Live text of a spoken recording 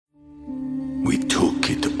We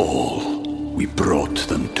took it all. We brought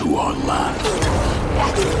them to our land.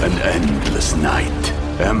 An endless night,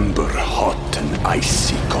 ember hot and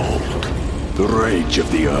icy cold. The rage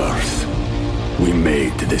of the earth. We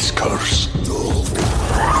made this curse.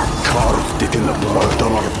 Carved it in the blood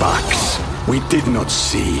on our backs. We did not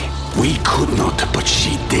see. We could not, but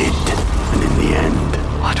she did. And in the end...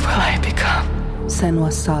 What will I become?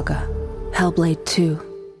 Senua's Saga. Hellblade 2.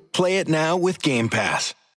 Play it now with Game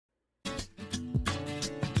Pass.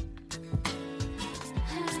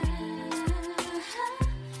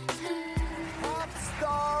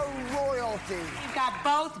 Popstar royalty. You've got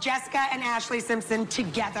both Jessica and Ashley Simpson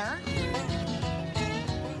together.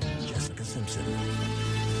 Jessica Simpson.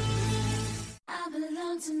 I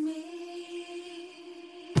belong to me.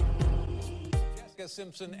 Jessica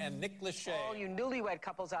Simpson and Nick Lachey. All you newlywed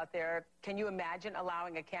couples out there, can you imagine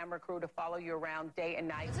allowing a camera crew to follow you around day and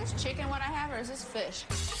night? Is this chicken what I have, or is this fish?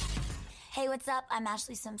 Hey, what's up? I'm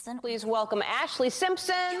Ashley Simpson. Please welcome Ashley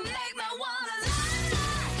Simpson. You make me wanna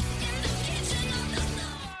in the kitchen of the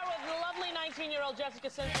store. With the lovely 19-year-old Jessica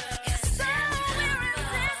Simpson. So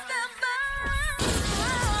irresistible.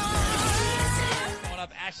 Coming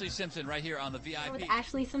up, Ashley Simpson right here on the VIP. With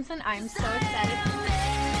Ashley Simpson, I'm so excited.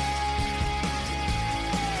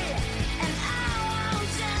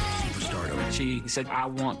 Superstardom. She said, I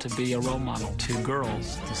want to be a role model to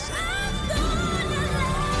girls.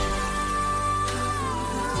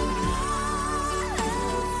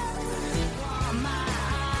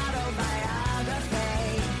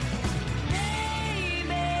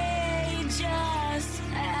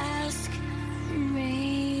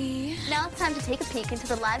 Now it's time to take a peek into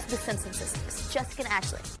the lives of the Simpson sisters, Jessica and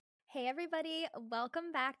Ashley. Hey everybody,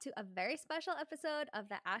 welcome back to a very special episode of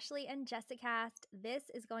the Ashley and Jessica cast. This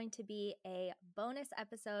is going to be a bonus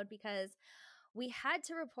episode because we had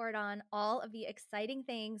to report on all of the exciting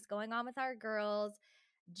things going on with our girls.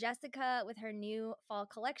 Jessica with her new fall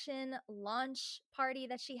collection launch party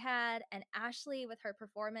that she had, and Ashley with her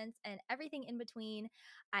performance and everything in between.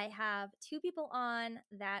 I have two people on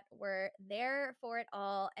that were there for it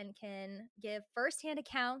all and can give firsthand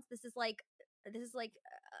accounts. This is like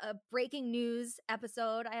a breaking news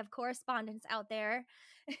episode. I have correspondents out there.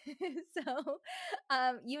 So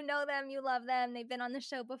you know them, you love them. They've been on the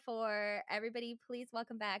show before. Everybody, please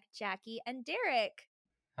welcome back Jackie and Derrik.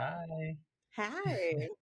 Hi. Hi.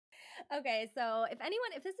 Okay, so if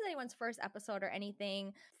this is anyone's first episode or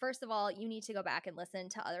anything, first of all, you need to go back and listen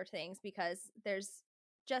to other things because there's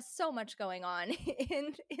just so much going on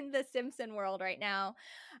in the Simpson world right now.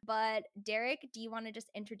 But Derrik, do you want to just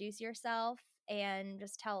introduce yourself and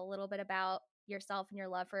just tell a little bit about yourself and your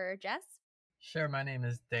love for Jess? Sure, my name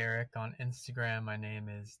is Derrik. On Instagram, my name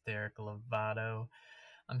is Derrik Lovato.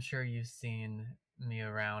 I'm sure you've seen me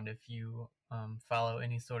around if you follow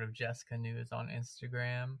any sort of Jessica news on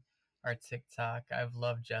Instagram or TikTok. I've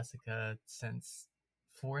loved Jessica since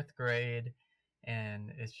 4th grade,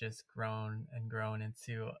 and it's just grown and grown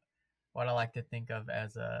into what I like to think of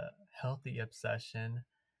as a healthy obsession.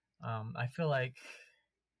 I feel like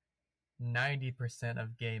 90%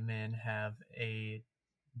 of gay men have a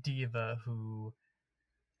diva who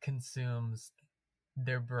consumes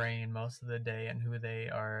their brain most of the day and who they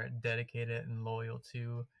are dedicated and loyal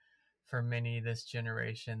to. For many this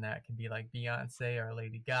generation, that could be like Beyonce or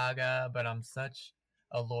Lady Gaga, but I'm such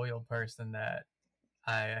a loyal person that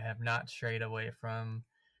I have not strayed away from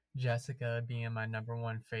Jessica being my number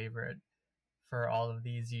one favorite for all of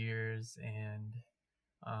these years. And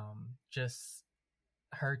just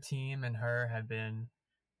her team and her have been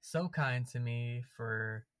so kind to me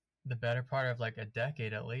for the better part of like a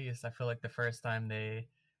decade at least. I feel like the first time they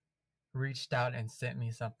reached out and sent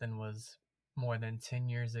me something was more than 10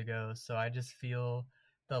 years ago. So I just feel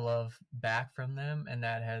the love back from them, and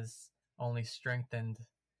that has only strengthened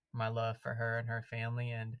my love for her and her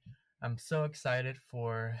family. And I'm so excited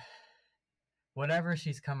for whatever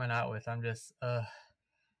she's coming out with. I'm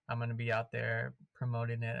going to be out there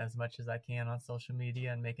promoting it as much as I can on social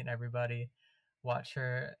media and making everybody watch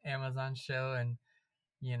her Amazon show, and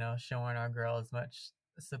showing our girl as much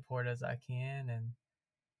support as I can. And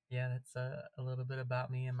yeah, that's a little bit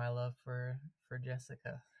about me and my love for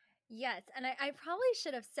Jessica. Yes, and I probably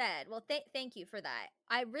should have said, well, thank you for that.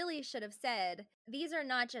 I really should have said, these are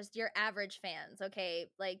not just your average fans, okay?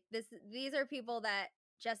 Like these are people that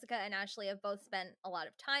Jessica and Ashley have both spent a lot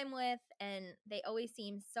of time with, and they always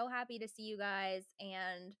seem so happy to see you guys,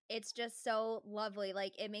 and it's just so lovely.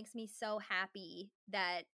 Like, it makes me so happy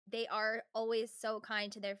that they are always so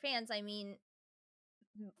kind to their fans. I mean,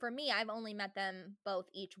 for me, I've only met them both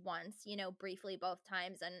each once, briefly both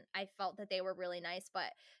times, and I felt that they were really nice.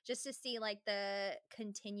 But just to see like the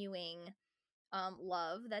continuing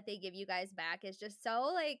love that they give you guys back is just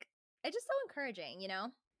so like, it's just so encouraging, you know?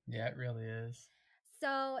 Yeah, it really is.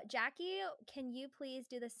 So, Jackie, can you please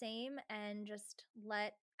do the same and just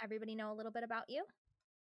let everybody know a little bit about you?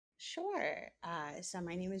 Sure. So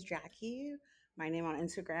my name is Jackie. My name on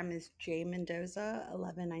Instagram is Mendoza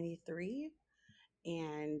 1193,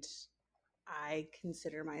 and I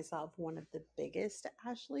consider myself one of the biggest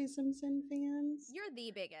Ashley Simpson fans. You're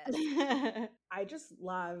the biggest.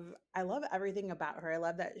 I love everything about her. I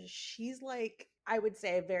love that she's like, I would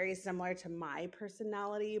say very similar to my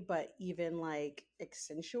personality, but even like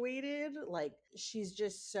accentuated. Like she's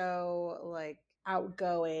just so like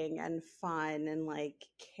outgoing and fun and like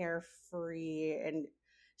carefree, and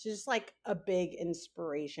she's just like a big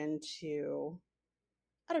inspiration to,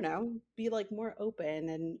 I don't know, be like more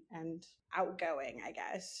open and outgoing, I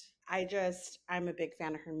guess. I'm a big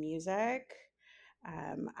fan of her music.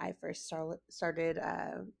 I first started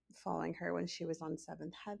following her when she was on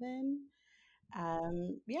Seventh Heaven.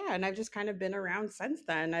 Yeah, and I've just kind of been around since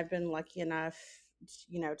then. I've been lucky enough,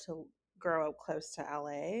 to grow up close to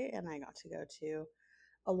LA, and I got to go to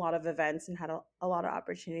a lot of events and had a lot of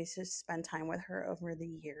opportunities to spend time with her over the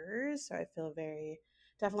years. So I feel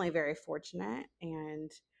definitely very fortunate.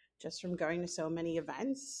 And just from going to so many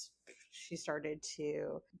events, she started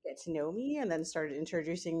to get to know me and then started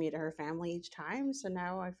introducing me to her family each time. So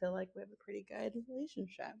now I feel like we have a pretty good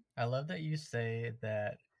relationship. I love that you say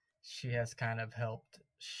that she has kind of helped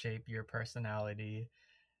shape your personality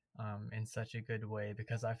in such a good way,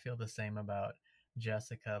 because I feel the same about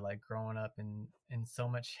Jessica. Like growing up in so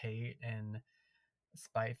much hate and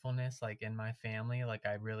spitefulness, like in my family, like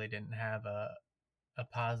I really didn't have a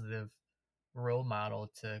positive role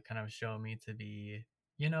model to kind of show me to be,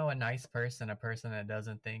 a nice person, a person that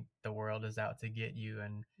doesn't think the world is out to get you.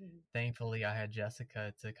 And thankfully I had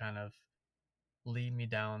Jessica to kind of lead me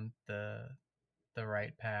down the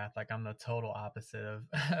right path. Like I'm the total opposite of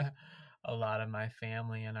a lot of my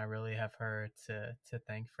family, and I really have her to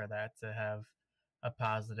thank for that, to have a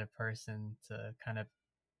positive person to kind of,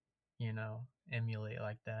 emulate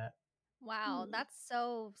like that. Wow, that's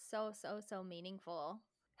so, so, so, so meaningful.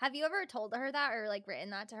 Have you ever told her that or like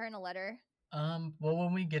written that to her in a letter? Well,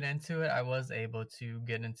 when we get into it, I was able to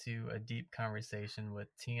get into a deep conversation with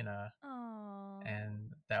Tina. Oh.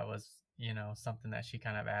 And that was, something that she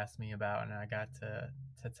kind of asked me about, and I got to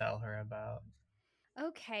tell her about.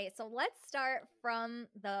 Okay, so let's start from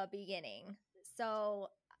the beginning. So,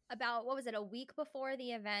 about what was it, a week before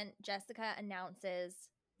the event, Jessica announces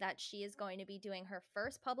that she is going to be doing her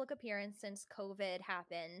first public appearance since COVID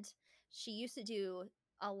happened. She used to do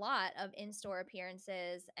a lot of in store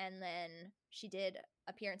appearances, and then she did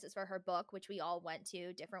appearances for her book, which we all went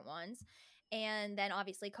to, different ones. And then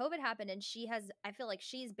obviously COVID happened, and I feel like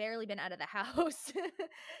she's barely been out of the house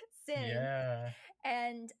since. Yeah.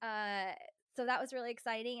 And so that was really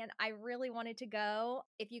exciting, and I really wanted to go.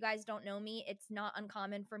 If you guys don't know me, it's not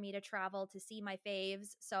uncommon for me to travel to see my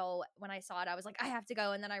faves. So when I saw it, I was like, I have to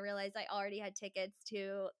go. And then I realized I already had tickets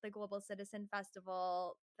to the Global Citizen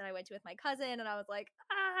Festival that I went to with my cousin, and I was like,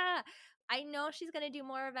 I know she's going to do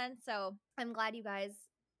more events. So I'm glad you guys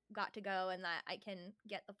got to go and that I can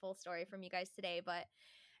get the full story from you guys today. But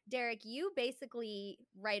Derrik, you basically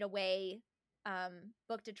right away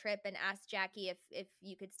booked a trip and asked Jackie if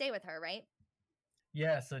you could stay with her, right?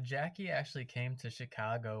 Yeah, so Jackie actually came to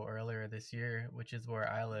Chicago earlier this year, which is where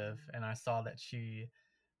I live, and I saw that she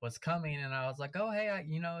was coming, and I was like, "Oh, hey,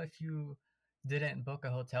 if you didn't book a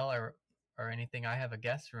hotel or anything, I have a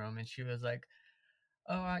guest room." And she was like,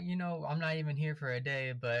 "Oh, I'm not even here for a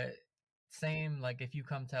day, but same, like if you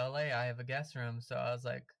come to LA, I have a guest room." So I was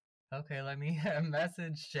like, "Okay, let me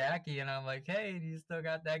message Jackie," and I'm like, "Hey, do you still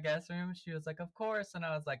got that guest room?" She was like, "Of course," and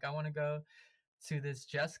I was like, "I want to go to this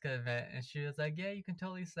Jessica event," and she was like, "Yeah, you can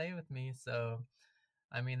totally stay with me." So,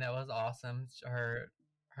 I mean, that was awesome. Her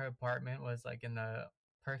apartment was like in the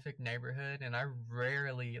perfect neighborhood, and I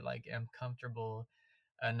rarely like am comfortable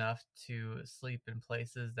enough to sleep in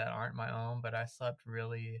places that aren't my own, but I slept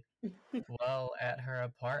really well at her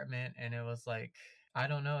apartment, and it was like, I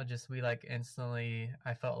don't know, just we like instantly,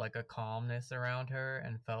 I felt like a calmness around her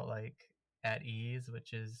and felt like at ease,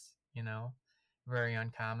 which is, very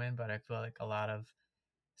uncommon, but I feel like a lot of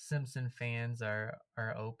Simpson fans are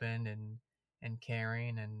open and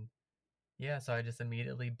caring. And yeah, so I just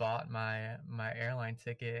immediately bought my airline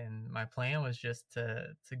ticket, and my plan was just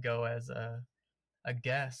to go as a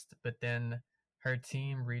guest, but then her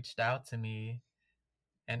team reached out to me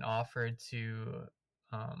and offered to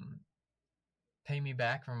pay me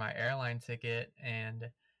back for my airline ticket and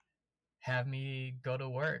have me go to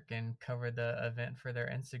work and cover the event for their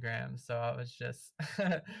Instagram. So I was just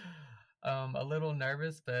A little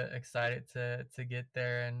nervous, but excited to get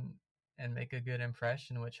there and make a good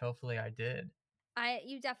impression, which hopefully I did.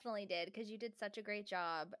 You definitely did, because you did such a great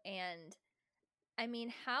job. And I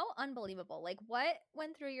mean, how unbelievable. Like, what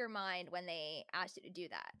went through your mind when they asked you to do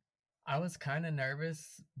that? I was kind of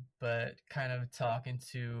nervous, but kind of talking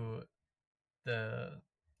to the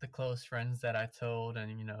the close friends that I told,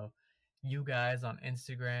 and you guys on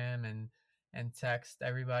Instagram and text,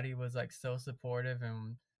 everybody was like so supportive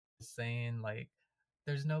and saying like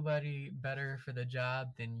there's nobody better for the job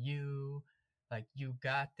than you, like you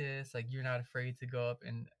got this, like you're not afraid to go up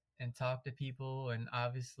and talk to people, and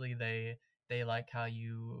obviously they like how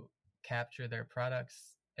you capture their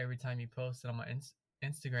products every time you post it on my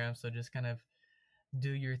Instagram, so just kind of do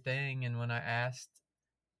your thing. And when I asked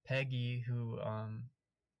Peggy,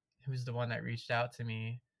 who's the one that reached out to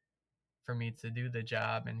me for me to do the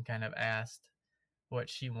job and kind of asked what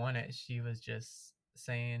she wanted, she was just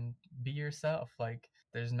saying, be yourself. Like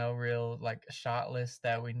there's no real like shot list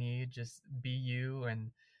that we need, just be you.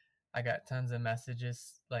 And I got tons of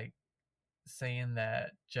messages like saying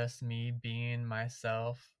that just me being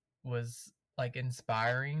myself was like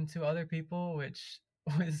inspiring to other people, which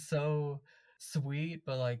was so sweet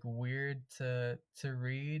but like weird to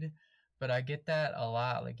read. But I get that a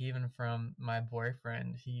lot, like even from my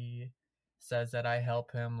boyfriend. He says that I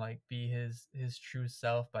help him like be his true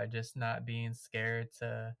self by just not being scared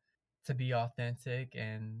to be authentic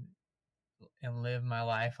and live my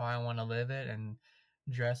life how I want to live it and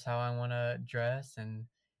dress how I want to dress. And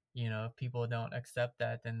if people don't accept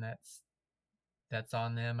that, then that's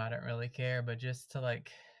on them. I don't really care. But just to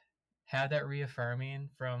like have that reaffirming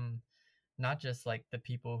from not just like the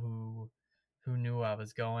people who knew I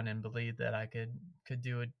was going and believed that I could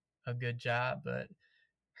do a good job, but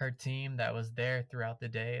her team that was there throughout the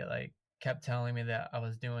day like kept telling me that I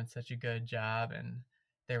was doing such a good job, and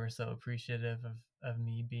they were so appreciative of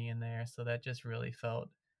me being there. So that just really felt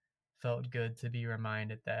good to be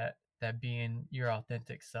reminded that being your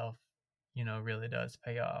authentic self, really does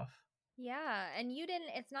pay off. Yeah, and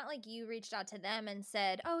it's not like you reached out to them and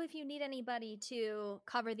said, "Oh, if you need anybody to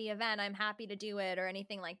cover the event, I'm happy to do it," or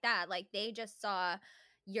anything like that. Like they just saw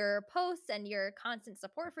your posts and your constant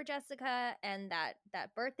support for Jessica and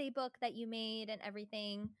that birthday book that you made and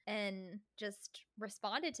everything, and just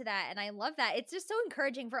responded to that. And I love that. It's just so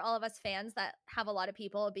encouraging for all of us fans that have a lot of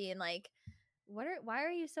people being like, why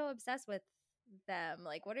are you so obsessed with them?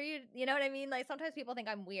 Like, what are you know what I mean? Like sometimes people think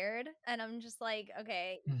I'm weird, and I'm just like,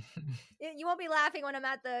 okay, you won't be laughing when I'm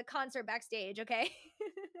at the concert backstage, okay?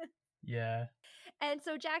 Yeah. And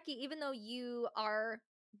so Jackie, even though you are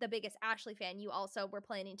the biggest Ashley fan, you also were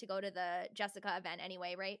planning to go to the Jessica event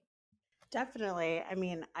anyway, right? Definitely. I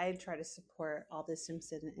mean, I try to support all the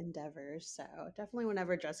Simpson endeavors. So definitely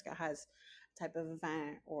whenever Jessica has a type of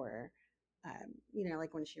event or,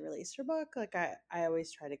 like when she released her book, like I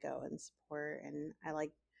always try to go and support. And I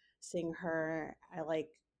like seeing her. I like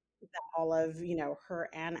that all of, her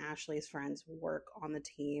and Ashley's friends work on the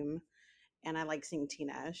team. And I like seeing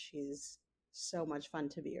Tina. She's so much fun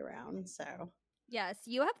to be around. So Yes,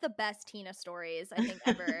 you have the best Tina stories, I think,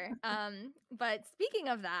 ever. But speaking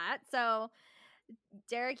of that, so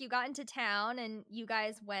Derrik, you got into town and you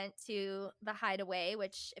guys went to the Hideaway,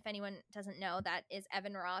 which, if anyone doesn't know, that is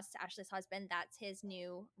Evan Ross, Ashley's husband. That's his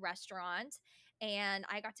new restaurant. And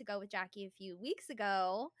I got to go with Jackie a few weeks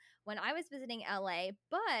ago when I was visiting LA.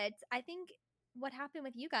 But I think what happened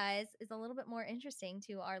with you guys is a little bit more interesting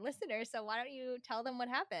to our listeners. So why don't you tell them what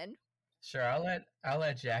happened? Sure, I'll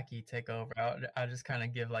let Jackie take over. I'll just kind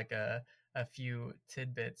of give like a few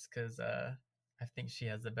tidbits because I think she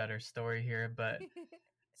has a better story here. But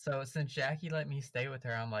so since Jackie let me stay with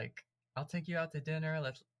her, I'm like, I'll take you out to dinner.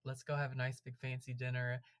 Let's go have a nice big fancy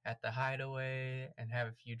dinner at the Hideaway and have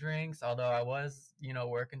a few drinks. Although I was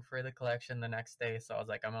working for the collection the next day, so I was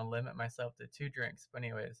like, I'm gonna limit myself to 2 drinks. But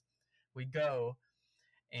anyways, we go,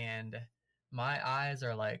 and my eyes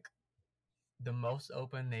are like the most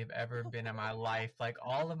open they've ever been in my life. Like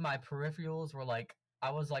all of my peripherals were like,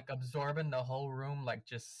 I was like absorbing the whole room, like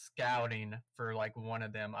just scouting for like one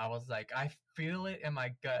of them. I was like, I feel it in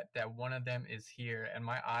my gut that one of them is here. And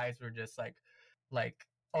my eyes were just like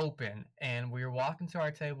open. And we were walking to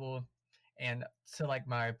our table, and to like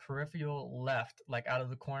my peripheral left, like out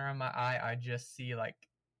of the corner of my eye, I just see like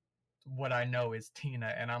what I know is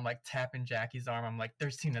Tina, and I'm like tapping Jackie's arm. I'm like,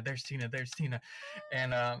 there's Tina, there's Tina, there's Tina.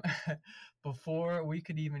 And before we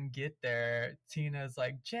could even get there, Tina's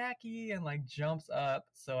like, Jackie, and like jumps up.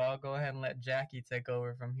 So I'll go ahead and let Jackie take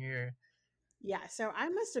over from here. yeah, so I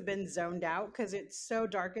must have been zoned out because it's so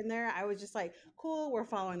dark in there. I was just like, cool, we're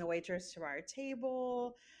following the waitress to our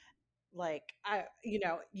table. like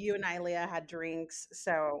you and I, Leah, had drinks,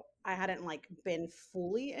 so I hadn't like been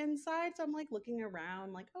fully inside. So I'm like looking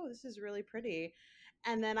around, like, oh, this is really pretty.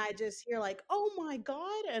 And then I just hear like, oh my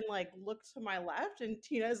God, and like look to my left, and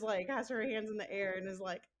Tina's like has her hands in the air and is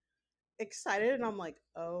like excited, and I'm like,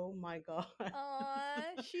 oh my God. Aw,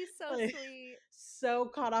 she's so Like, sweet. so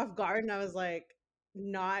caught off guard, and I was like,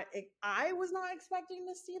 I was not expecting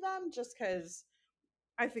to see them just because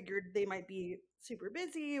I figured they might be super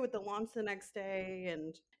busy with the launch the next day.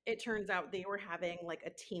 And it turns out they were having like a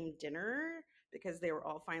team dinner because they were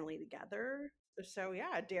all finally together. So,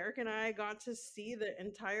 yeah, Derek and I got to see the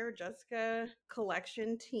entire Jessica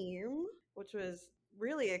collection team, which was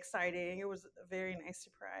really exciting. It was a very nice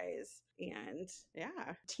surprise. And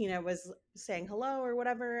yeah, Tina was saying hello or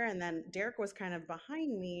whatever. And then Derek was kind of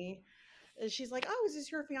behind me. And she's like, oh, is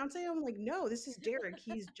this your fiance? I'm like, no, this is Derek.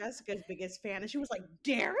 He's Jessica's biggest fan. And she was like,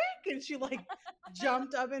 Derek? And she like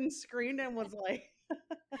jumped up and screamed and was like,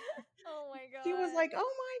 Oh my God. she was like,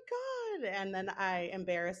 oh my God. And then I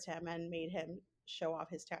embarrassed him and made him show off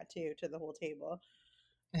his tattoo to the whole table.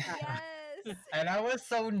 Yes. And I was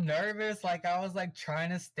so nervous, like I was like trying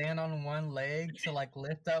to stand on one leg to like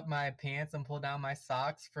lift up my pants and pull down my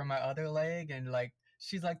socks from my other leg, and like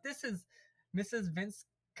she's like, this is Mrs. Vince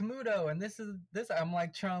Camuto, and this is this. I'm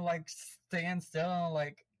like trying to like stand still and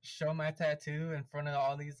like show my tattoo in front of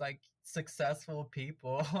all these like successful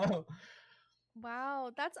people.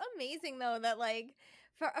 Wow, that's amazing though that like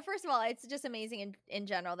first of all, it's just amazing in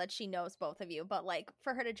general that she knows both of you, but like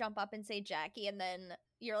for her to jump up and say Jackie and then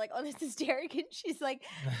you're like, "Oh, this is Derek." And she's like,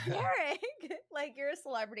 "Derek." Like you're a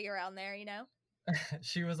celebrity around there, you know?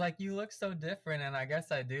 She was like, you look so different, and I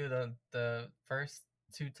guess I do. The first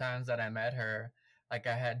 2 times that I met her, like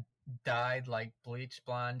I had dyed like bleach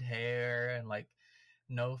blonde hair and like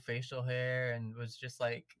no facial hair, and was just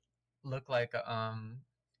like looked like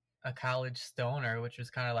a college stoner, which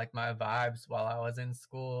was kind of like my vibes while I was in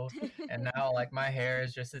school. And now like my hair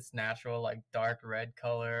is just its natural like dark red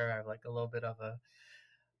color. I have like a little bit of a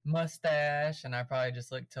mustache, and I probably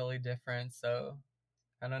just look totally different. So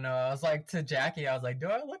I don't know. I was like to Jackie, I was like, do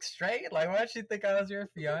I look straight? Like, why did she think I was your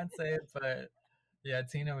fiance? But yeah,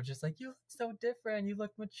 Tina was just like, you look so different. You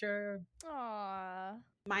look mature. Aww.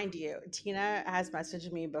 Mind you, Tina has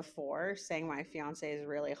messaged me before saying my fiance is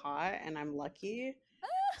really hot and I'm lucky.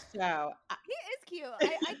 So he is cute.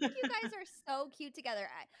 I think you guys are so cute together.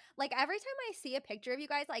 Like every time I see a picture of you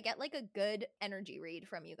guys, I get like a good energy read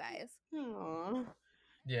from you guys. Aww.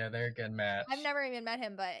 Yeah, they're a good match. I've never even met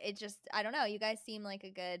him, but it just I don't know. You guys seem like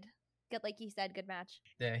a good, like you said, good match.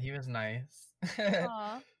 Yeah, he was nice.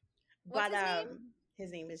 Aw. What's But his name?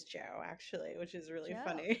 his name is Joe, actually, which is really Joe.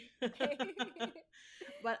 funny.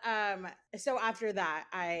 But so after that,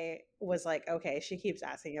 I was like, okay, she keeps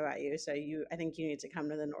asking about you, so I think you need to come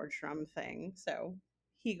to the Nordstrom thing. So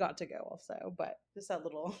he got to go also, but just a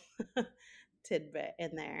little tidbit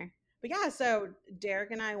in there. But yeah, so Derek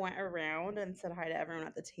and I went around and said hi to everyone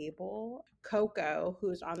at the table. Coco,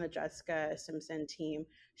 who's on the Jessica Simpson team,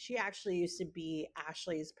 she actually used to be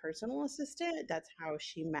Ashley's personal assistant. That's how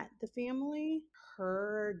she met the family.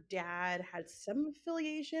 Her dad had some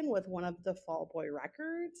affiliation with one of the Fall Boy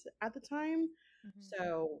Records at the time.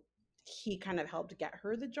 So he kind of helped get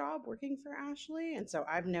her the job working for Ashley. And so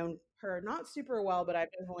I've known her not super well, but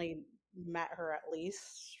I've definitely met her at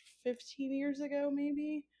least 15 years ago,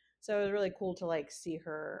 maybe. So it was really cool to like see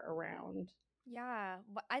her around. Yeah,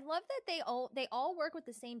 I love that they all work with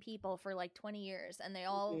the same people for like 20 years, and they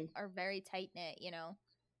all are very tight knit. You know.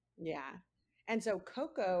 Yeah. And so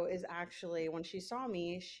Coco is actually, when she saw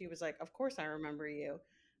me, she was like, of course I remember you.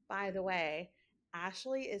 By the way,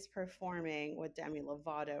 Ashley is performing with Demi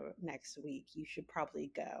Lovato next week. You should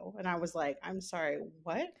probably go. And I was like, I'm sorry,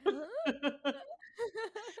 what?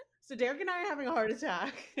 So Derek and I are having a heart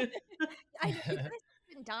attack. I know you guys have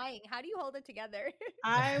been dying. How do you hold it together?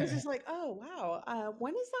 I was just like, oh, wow.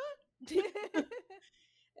 When is that?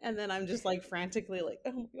 And then I'm just like frantically like,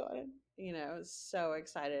 oh my God, so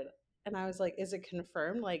excited. And I was like, is it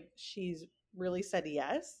confirmed? Like, she's really said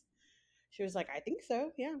yes? She was like, I think so.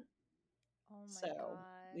 Yeah. Oh my God.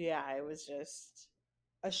 Yeah, it was just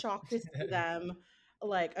a shock to see them,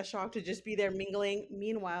 like a shock to just be there mingling.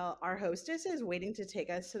 Meanwhile, our hostess is waiting to take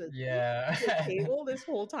us to the table this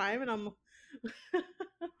whole time. And I'm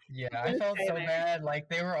yeah, I felt so bad. Like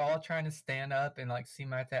they were all trying to stand up and like see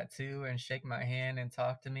my tattoo and shake my hand and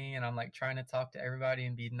talk to me, and I'm like trying to talk to everybody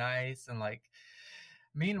and be nice, and like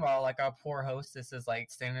meanwhile like our poor hostess is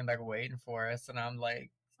like standing like waiting for us, and I'm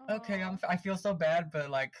like, okay, I feel so bad, but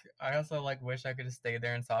like I also like wish I could have stayed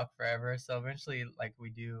there and talk forever. So eventually like we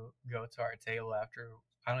do go to our table after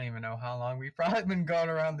I don't even know how long we've probably been going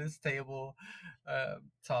around this table,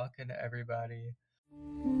 talking to everybody.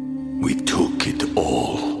 We took it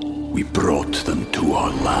all. We brought them to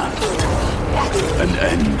our land. An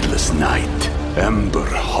endless night, ember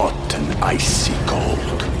hot and icy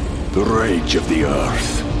cold. The rage of the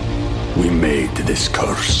earth. We made this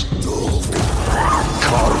curse.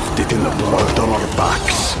 Carved it in the blood on our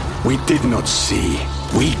backs. We did not see.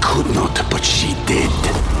 We could not, but she did.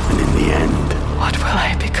 And in the end, What will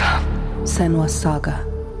I become? Senua's Saga.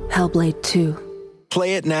 Hellblade 2.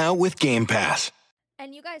 Play it now with Game Pass.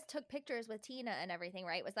 And you guys took pictures with Tina and everything,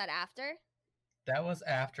 right? Was that after? That was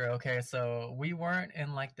after. Okay, so we weren't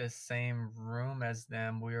in like the same room as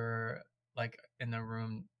them. We were like in the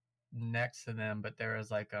room next to them, but there was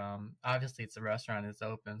like obviously it's a restaurant, it's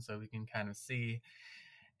open, so we can kind of see.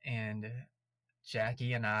 And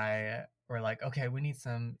Jackie and I were like, okay, we need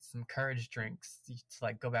some courage drinks to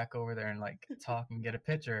like go back over there and like talk and get a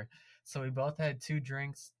picture. So we both had 2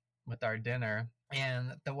 drinks with our dinner,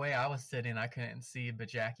 and the way I was sitting, I couldn't see, but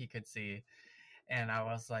Jackie could see. And I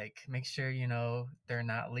was like, make sure, you know, they're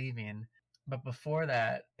not leaving. But before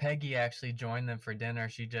that, Peggy actually joined them for dinner.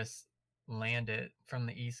 She just landed from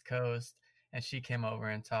the East Coast, and she came over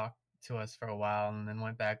and talked to us for a while and then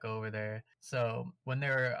went back over there. So when they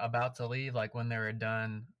were about to leave, like when they were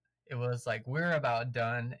done, it was like we're about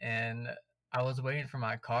done, and I was waiting for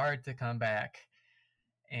my card to come back.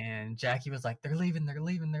 And Jackie was like, they're leaving.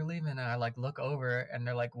 And I like look over, and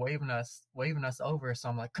they're like waving us over. So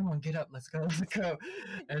I'm like, come on, get up, let's go.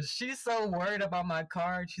 And she's so worried about my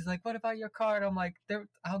card. She's like, what about your card? I'm like,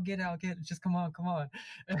 I'll get it. Just come on.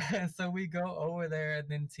 And so we go over there, and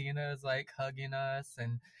then Tina is like hugging us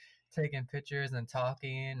and taking pictures and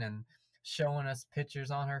talking and showing us pictures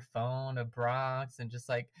on her phone of Bronx and just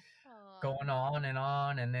like going on.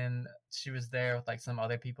 And then she was there with like some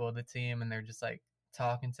other people of the team, and they're just like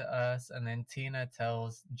talking to us. And then Tina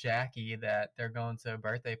tells Jackie that they're going to a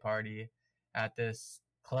birthday party at this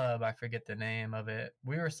club. I forget the name of it.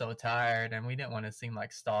 We were so tired and we didn't want to seem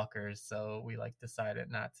like stalkers, so we like decided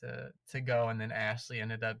not to go. And then Ashley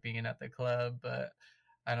ended up being at the club, but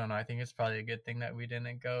I don't know, I think it's probably a good thing that we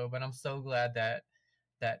didn't go. But I'm so glad that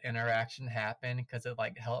interaction happened, because it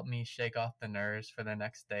like helped me shake off the nerves for the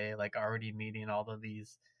next day, like already meeting all of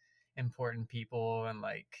these important people and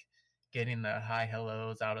like getting the hi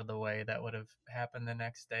hellos out of the way that would have happened the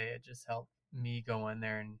next day. It just helped me go in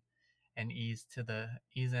there and ease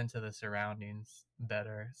into the surroundings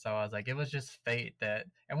better. So I was like, it was just fate that,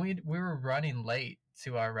 and we were running late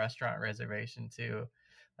to our restaurant reservation too.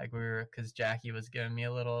 Like because Jackie was giving me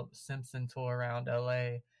a little Simpson tour around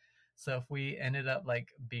LA. So if we ended up like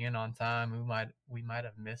being on time, we might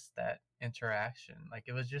have missed that interaction. Like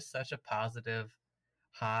it was just such a positive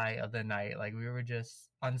high of the night. Like we were just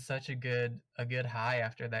on such a good high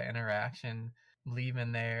after that interaction,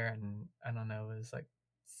 leaving there. And I don't know, it was like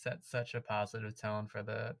set such a positive tone for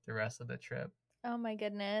the rest of the trip. Oh my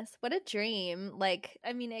goodness, what a dream. Like,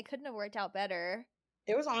 I mean, it couldn't have worked out better.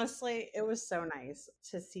 It was so nice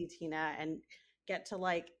to see Tina and get to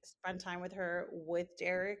like spend time with her with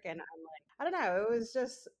Derrik. And I'm like, I don't know, it was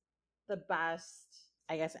just the best,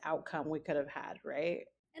 I guess, outcome we could have had, right?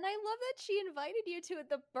 And I love that she invited you to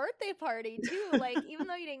the birthday party too. Like, even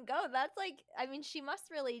though you didn't go, that's like, I mean, she must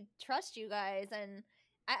really trust you guys. And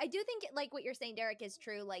I do think like what you're saying, Derrik, is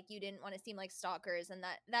true. Like, you didn't want to seem like stalkers, and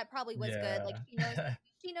that probably was good. Like,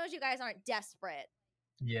 she knows you guys aren't desperate.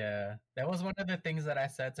 Yeah, that was one of the things that I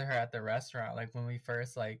said to her at the restaurant. Like when we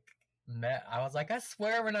first like met, I was like, I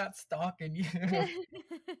swear we're not stalking you.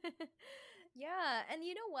 Yeah, and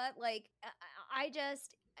you know what? Like,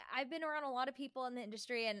 I've been around a lot of people in the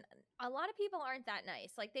industry, and a lot of people aren't that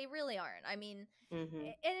nice. Like, they really aren't. I mean, and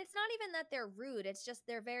it's not even that they're rude. It's just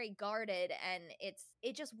they're very guarded, and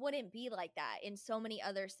it just wouldn't be like that in so many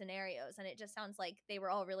other scenarios. And it just sounds like they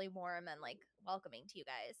were all really warm and like welcoming to you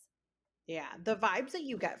guys. Yeah, the vibes that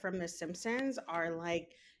you get from The Simpsons are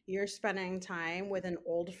like you're spending time with an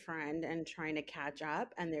old friend and trying to catch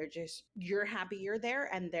up, and you're happy you're there,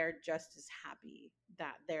 and they're just as happy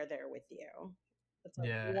that they're there with you. It's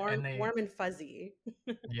like warm and fuzzy.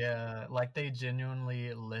 Yeah, like they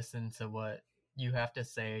genuinely listen to what you have to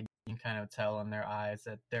say. You can kind of tell in their eyes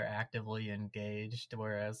that they're actively engaged,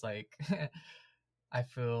 whereas like I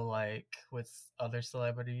feel like with other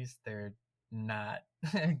celebrities, they're not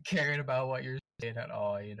caring about what you're saying at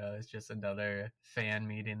all. You know, it's just another fan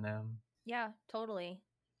meeting them. Yeah, totally.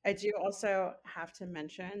 I do also have to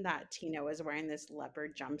mention that Tina was wearing this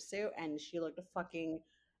leopard jumpsuit, and she looked fucking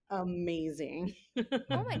amazing.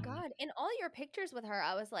 Oh my God. In all your pictures with her,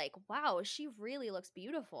 I was like, wow, she really looks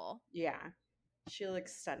beautiful. Yeah, she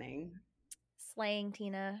looks stunning. Slaying,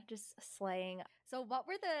 Tina, just slaying. So what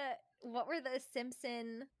were the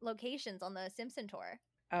Simpson locations on the Simpson tour?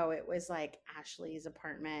 Oh, it was like Ashley's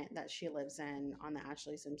apartment that she lives in on the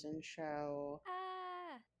Ashley Simpson show.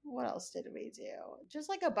 What else did we do? Just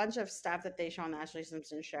like a bunch of stuff that they show on the Ashley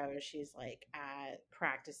Simpson show. She's like at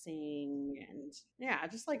practicing, and yeah,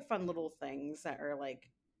 just like fun little things that are like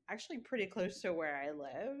actually pretty close to where I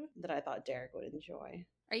live that I thought Derrik would enjoy.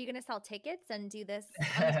 Are you gonna sell tickets and do this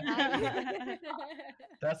on the side?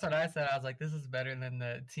 That's what I said. I was like, this is better than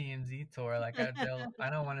the TMZ tour. Like, I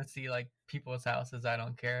don't want to see like people's houses I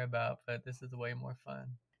don't care about, but this is way more fun.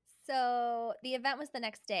 So the event was the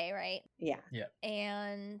next day, right? Yeah. Yeah.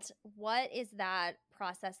 And what is that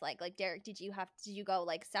process like? Like, Derrik, did you go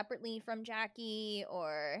like separately from Jackie,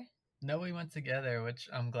 or? No, we went together, which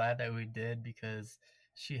I'm glad that we did because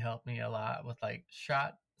she helped me a lot with like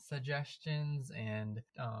shot suggestions and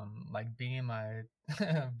like being my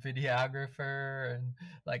videographer and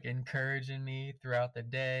like encouraging me throughout the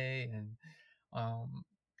day. And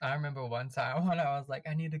I remember one time when I was like,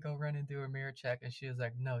 I need to go run and do a mirror check, and she was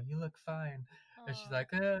like, no, you look fine. And she's like,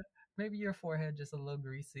 maybe your forehead just a little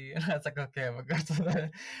greasy. And I was like, okay, we'll go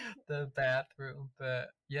to the bathroom. But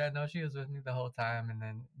yeah, no, she was with me the whole time. And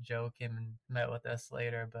then Joe came and met with us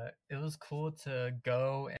later. But it was cool to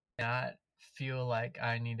go and not feel like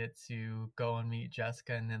I needed to go and meet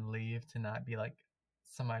Jessica and then leave, to not be like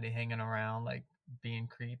somebody hanging around, like being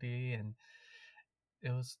creepy. And it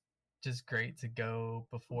was just great to go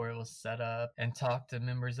before it was set up and talk to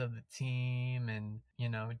members of the team, and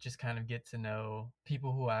just kind of get to know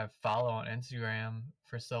people who I follow on Instagram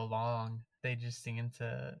for so long. They just seem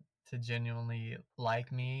to genuinely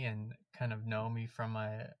like me and kind of know me from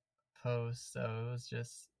my posts. So it was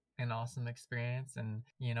just an awesome experience. And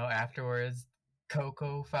afterwards,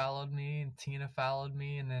 Coco followed me and Tina followed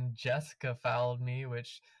me, and then Jessica followed me,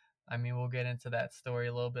 which we'll get into that story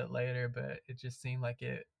a little bit later, but it just seemed like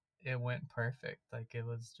it went perfect. Like, it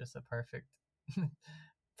was just a perfect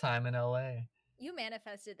time in LA. You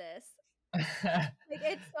manifested this. Like,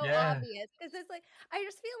 it's so obvious, because it's like, I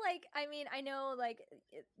just feel like, I know like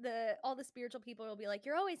all the spiritual people will be like,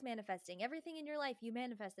 you're always manifesting everything in your life, you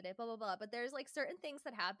manifested it, blah blah blah, but there's like certain things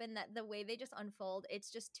that happen that the way they just unfold,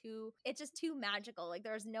 it's just too magical. Like,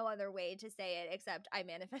 there's no other way to say it except I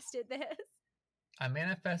manifested this. I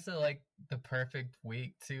manifested like the perfect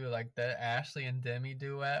week too. Like, the Ashley and Demi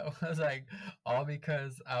duet was like all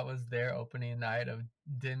because I was there opening night of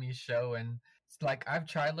Demi's show. And like, I've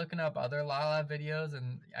tried looking up other Lala videos,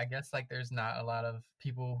 and I guess like there's not a lot of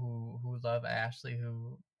people who love Ashley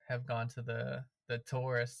who have gone to the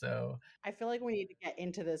tour. So I feel like we need to get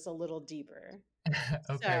into this a little deeper.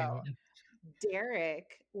 Okay. So Derrik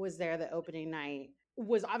was there the opening night,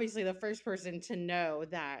 was obviously the first person to know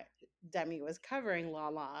that Demi was covering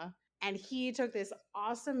Lala, and he took this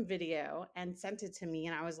awesome video and sent it to me,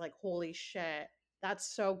 and I was like, holy shit,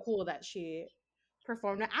 that's so cool that she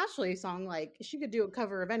performed an Ashley song. Like, she could do a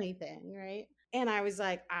cover of anything, right? And I was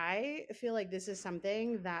like, I feel like this is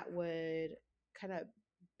something that would kind of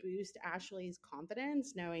boost Ashley's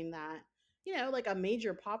confidence, knowing that, like a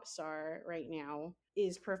major pop star right now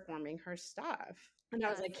is performing her stuff. And I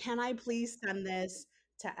was like, can I please send this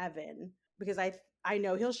to Evan? Because I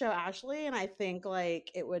know he'll show Ashley, and I think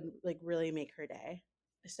like it would like really make her day.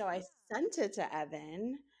 So I sent it to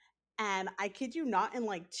Evan, and I kid you not, in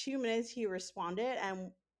like 2 minutes he responded.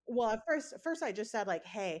 And well, at first I just said like,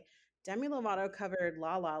 hey, Demi Lovato covered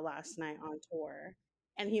La La last night on tour.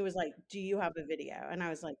 And he was like, do you have a video? And I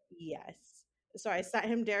was like, yes. So I sent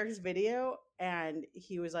him Derrik's video, and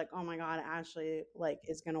he was like, oh my God, Ashley like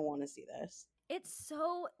is gonna want to see this. It's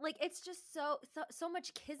so like, it's just so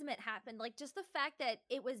much kismet happened. Like, just the fact that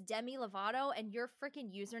it was Demi Lovato and your freaking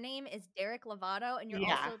username is Derrik Lovato, and you're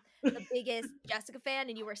also the biggest Jessica fan,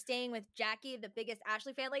 and you were staying with Jackie, the biggest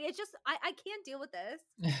Ashley fan. Like, it's just, I can't deal with this.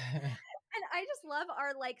 And I just love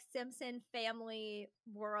our like Simpson family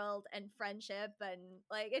world and friendship, and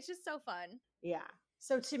like, it's just so fun. Yeah.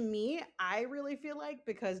 So to me, I really feel like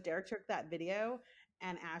because Derrik took that video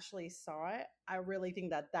and Ashley saw it, I really think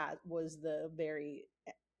that that was the very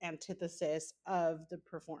antithesis of the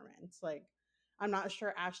performance. Like, I'm not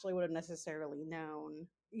sure Ashley would have necessarily known.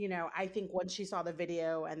 I think once she saw the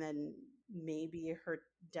video, and then maybe her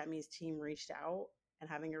Demi's team reached out, and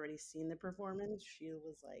having already seen the performance, she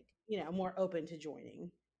was like, more open to joining.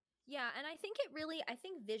 Yeah, and I think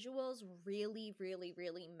visuals really, really,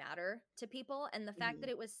 really matter to people. And the fact that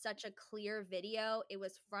it was such a clear video, it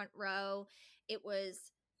was front row, it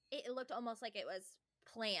looked almost like it was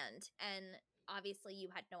planned. And obviously you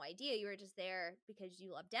had no idea, you were just there because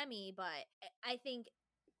you love Demi. But I think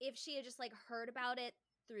if she had just like heard about it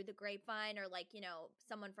through the grapevine, or like, you know,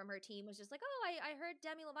 someone from her team was just like, oh, I heard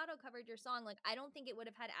Demi Lovato covered your song. Like, I don't think it would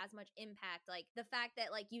have had as much impact. Like the fact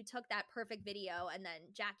that like you took that perfect video and then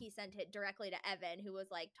Jackie sent it directly to Evan, who was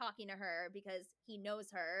like talking to her because he knows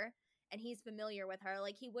her and he's familiar with her.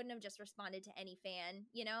 Like he wouldn't have just responded to any fan,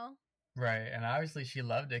 you know? Right, and obviously she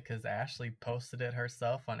loved it because Ashley posted it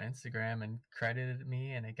herself on Instagram and credited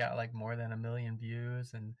me, and it got like more than 1 million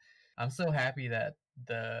views. And I'm so happy that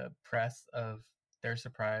the press of their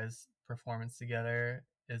surprise performance together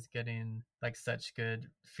is getting like such good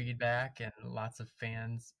feedback and lots of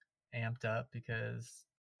fans amped up, because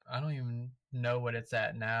I don't even know what it's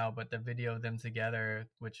at now, but the video of them together,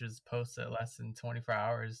 which was posted less than 24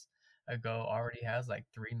 hours ago, already has like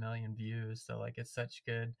 3 million views. So like it's such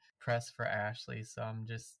good press for Ashley. So I'm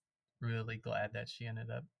just really glad that she ended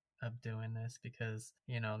up doing this, because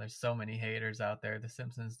you know there's so many haters out there. The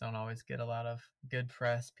Simpsons don't always get a lot of good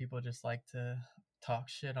press. People just like to talk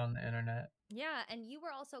shit on the internet. Yeah, and you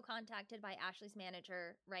were also contacted by Ashley's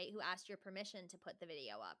manager, right, who asked your permission to put the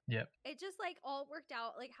video up. Yep. It just like all worked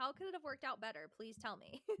out. Like how could it have worked out better? Please tell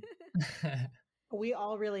me. We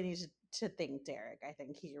all really need to thank Derrik. I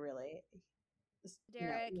think he really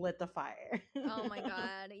Derrik lit the fire. Oh my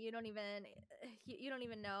god, you don't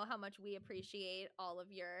even know how much we appreciate all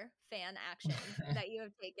of your fan action that you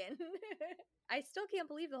have taken. I still can't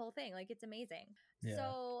believe the whole thing. Like it's amazing. Yeah.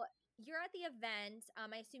 So you're at the event.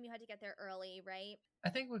 I assume you had to get there early, right? I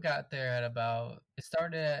think we got there at about,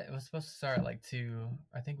 it was supposed to start at like 2.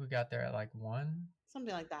 I think we got there at like 1.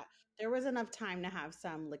 Something like that. There was enough time to have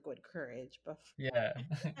some liquid courage before. Yeah.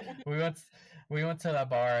 we went to the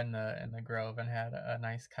bar in the Grove and had a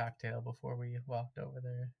nice cocktail before we walked over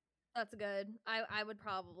there. That's good. I would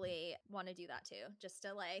probably want to do that too, just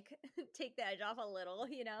to like take the edge off a little,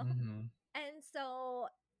 you know? Mm-hmm. And so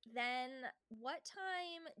then what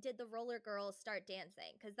time did the roller girls start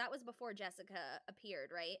dancing? Because that was before Jessica appeared,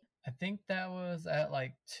 right? I think that was at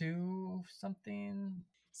like 2 something.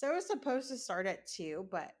 So it was supposed to start at 2,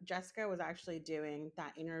 but Jessica was actually doing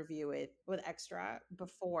that interview with Extra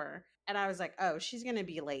before. And I was like, oh, she's going to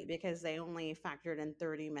be late because they only factored in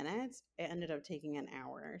 30 minutes. It ended up taking an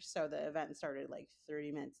hour. So the event started like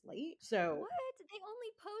 30 minutes late. So what? They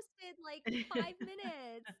only posted like 5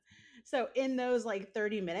 minutes. So in those like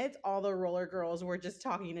 30 minutes, all the roller girls were just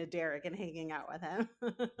talking to Derrik and hanging out with him.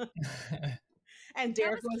 And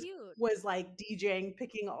Derrik was like DJing,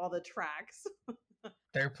 picking all the tracks.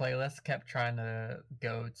 Their playlist kept trying to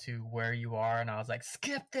go to Where You Are, and I was like,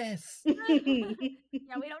 skip this! Yeah,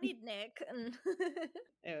 we don't need Nick.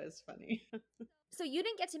 It was funny. So you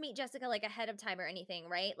didn't get to meet Jessica like ahead of time or anything,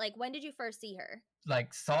 right? Like when did you first see her?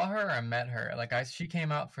 Like saw her or met her. Like she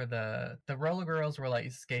came out for the roller girls were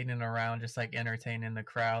like skating around, just like entertaining the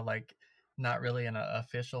crowd, like not really an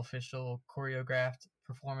official choreographed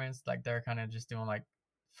performance. Like they're kind of just doing like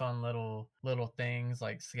fun little things,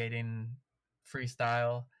 like skating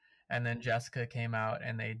freestyle. And then Jessica came out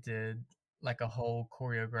and they did like a whole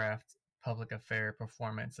choreographed public affair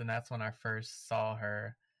performance, and that's when I first saw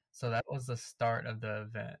her. So that was the start of the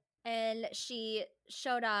event. And she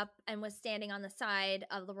showed up and was standing on the side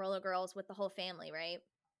of the roller girls with the whole family, right?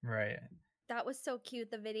 Right. That was so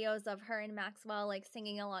cute. The videos of her and Maxwell like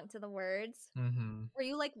singing along to the words. Mm-hmm. Were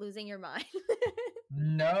you like losing your mind?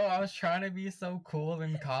 No, I was trying to be so cool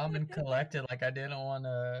and calm and collected. Like I didn't want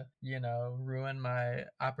to, ruin my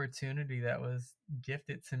opportunity that was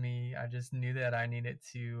gifted to me. I just knew that I needed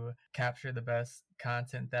to capture the best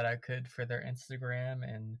content that I could for their Instagram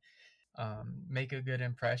and make a good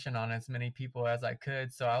impression on as many people as I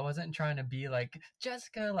could. So I wasn't trying to be like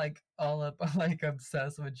Jessica, like all up, like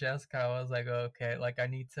obsessed with Jessica. I was like, okay, like I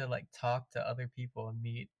need to like talk to other people and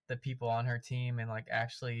meet the people on her team and like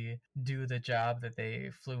actually do the job that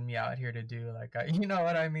they flew me out here to do. Like, you know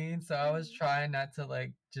what I mean? So I was trying not to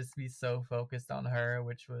like just be so focused on her,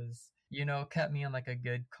 which was, kept me in like a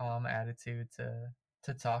good, calm attitude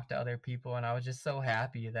to talk to other people. And I was just so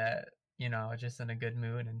happy that, just in a good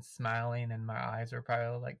mood and smiling, and my eyes were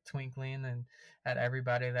probably like twinkling and at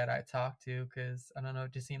everybody that I talked to, because I don't know,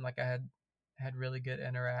 it just seemed like I had really good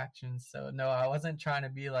interactions. So no, I wasn't trying to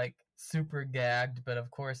be like super gagged, but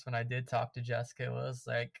of course when I did talk to Jessica, it was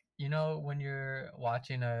like, when you're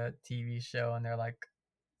watching a TV show and they're like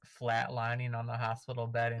flatlining on the hospital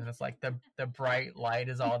bed and it's like the bright light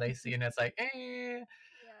is all they see and it's like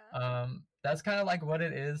that's kind of like what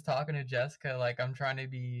it is talking to Jessica. Like I'm trying to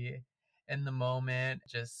be in the moment,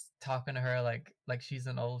 just talking to her like she's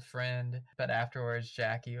an old friend. But afterwards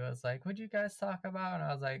Jackie was like, what'd you guys talk about? And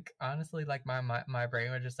I was like, honestly, like my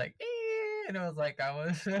brain was just like and it was like I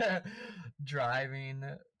was driving.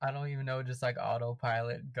 I don't even know, just like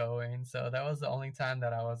autopilot going. So that was the only time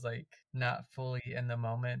that I was like not fully in the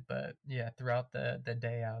moment. But yeah, throughout the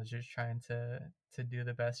day, I was just trying to do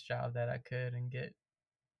the best job that I could and get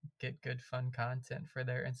good fun content for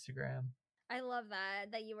their Instagram. I love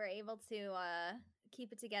that you were able to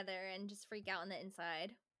keep it together and just freak out on the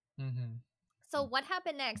inside. Mm-hmm. So what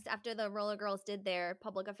happened next after the Roller Girls did their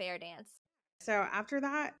public affair dance? So after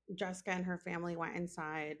that, Jessica and her family went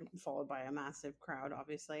inside, followed by a massive crowd,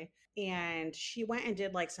 obviously. And she went and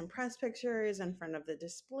did like some press pictures in front of the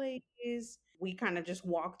displays. We kind of just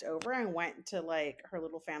walked over and went to like her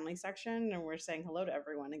little family section, and we're saying hello to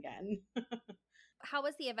everyone again. How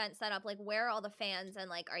was the event set up? Like, where are all the fans, and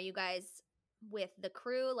like, are you guys with the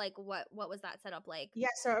crew? Like, what was that set up like? Yeah,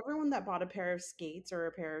 so everyone that bought a pair of skates or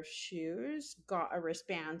a pair of shoes got a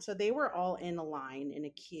wristband. So they were all in a line in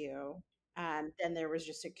a queue. Then there was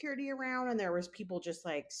just security around, and there was people just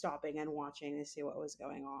like stopping and watching to see what was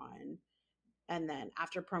going on. And then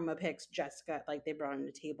after promo pics, Jessica, like they brought in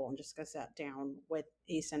a table and Jessica sat down with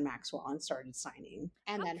Ace and Maxwell and started signing.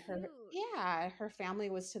 And then her family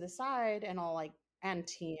was to the side and all like, and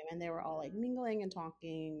team, and they were all like mingling and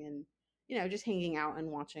talking and, you know, just hanging out and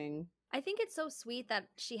watching. I think it's so sweet that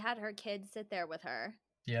she had her kids sit there with her.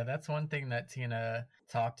 Yeah, that's one thing that Tina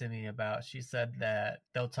talked to me about. She said that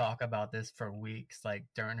they'll talk about this for weeks, like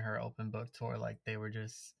during her open book tour. Like they were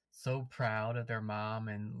just so proud of their mom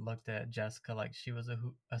and looked at Jessica like she was a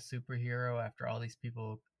superhero after all these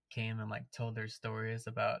people came and like told their stories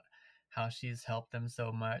about how she's helped them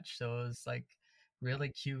so much. So it was like really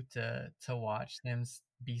cute to watch them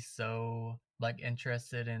be so like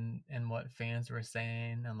interested in what fans were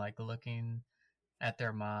saying and like looking at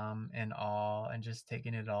their mom in awe and just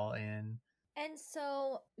taking it all in. And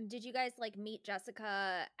so, did you guys like meet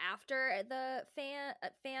Jessica after the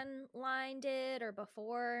fan line did or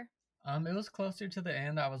before? It was closer to the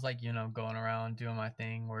end. I was like, you know, going around doing my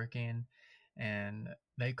thing, working, and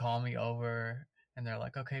they call me over and they're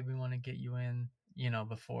like, okay, we want to get you in, you know,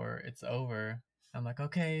 before it's over. I'm like,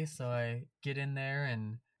 okay. So I get in there,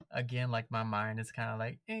 and again, like my mind is kind of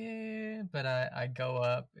like, but I go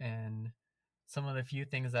up, and some of the few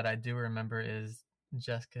things that I do remember is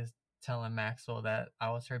Jessica telling Maxwell that I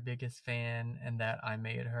was her biggest fan and that I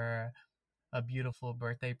made her a beautiful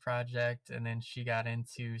birthday project. And then she got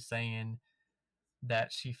into saying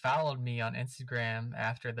that she followed me on Instagram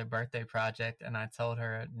after the birthday project. And I told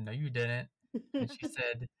her, no, you didn't. And she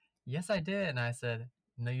said, yes, I did. And I said,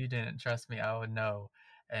 no, you didn't. Trust me, I would know.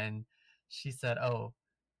 And she said, oh,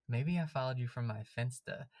 maybe I followed you from my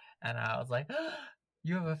Finsta. And I was like,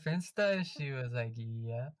 you have a Finsta? And she was like,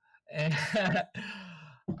 yeah. And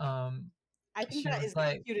I think that is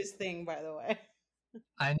like, the cutest thing, by the way.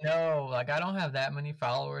 I know, like I don't have that many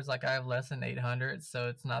followers. Like I have less than 800, so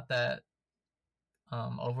it's not that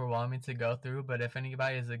overwhelming to go through. But if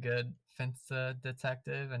anybody is a good Finsta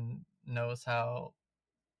detective and knows how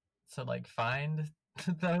to like find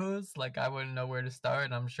those, like I wouldn't know where to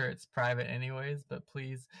start. I'm sure it's private anyways, but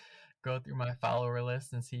please go through my follower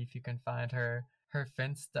list and see if you can find her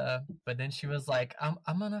Finsta. But then she was like,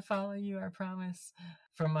 I'm gonna follow you, I promise,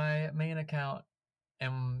 from my main account.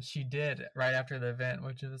 And she did right after the event,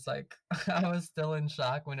 which was like, I was still in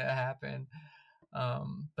shock when it happened.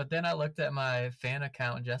 But then I looked at my fan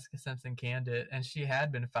account, Jessica Simpson Candid, and she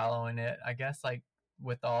had been following it, I guess, like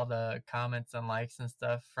with all the comments and likes and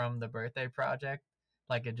stuff from the birthday project.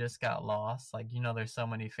 Like it just got lost. Like, you know, there's so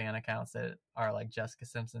many fan accounts that are like Jessica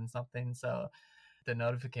Simpson something. So the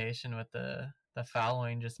notification with the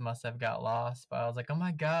following just must have got lost. But I was like, oh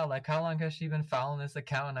my God, like how long has she been following this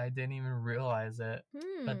account? And I didn't even realize it.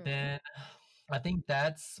 But then I think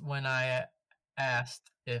that's when I asked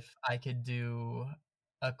if I could do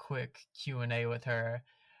a quick Q&A with her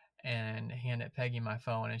and handed Peggy my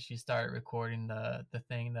phone, and she started recording the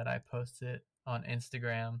thing that I posted on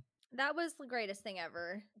Instagram. That was the greatest thing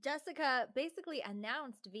ever. Jessica basically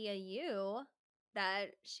announced via you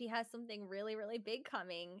that she has something really, really big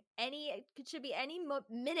coming. It should be any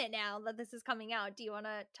minute now that this is coming out. Do you want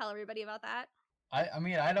to tell everybody about that? I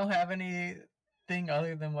mean, I don't have anything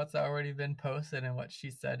other than what's already been posted and what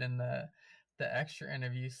she said in the extra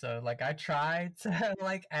interview. So like I tried to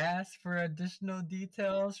like ask for additional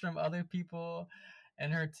details from other people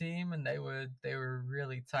and her team, and they were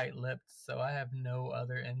really tight-lipped. So I have no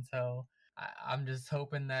other intel. I'm just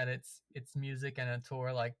hoping that it's music and a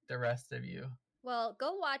tour like the rest of you. Well,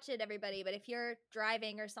 go watch it, everybody. But if you're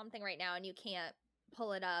driving or something right now and you can't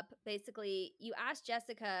pull it up, basically you ask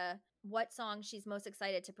Jessica what song she's most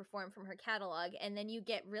excited to perform from her catalog, and then you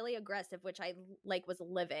get really aggressive, which I like was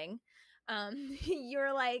living.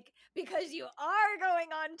 You're like, because you are going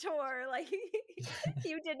on tour. Like,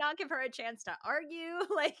 you did not give her a chance to argue.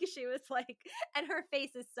 Like, she was like, and her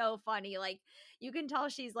face is so funny. Like, you can tell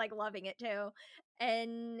she's like loving it too.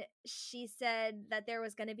 And she said that there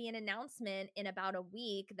was going to be an announcement in about a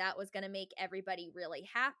week that was going to make everybody really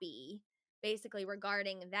happy, basically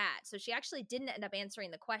regarding that. So she actually didn't end up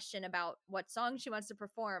answering the question about what song she wants to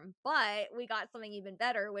perform, but we got something even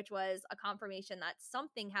better, which was a confirmation that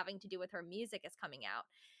something having to do with her music is coming out.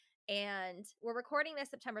 And we're recording this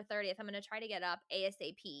September 30th. I'm going to try to get up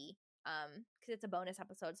ASAP because it's a bonus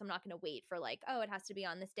episode, so I'm not going to wait for like, oh, it has to be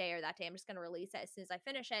on this day or that day. I'm just going to release it as soon as I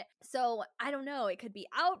finish it. So I don't know, it could be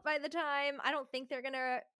out by the time. I don't think they're going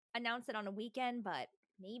to announce it on a weekend, but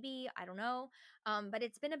maybe, I don't know. But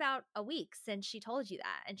it's been about a week since she told you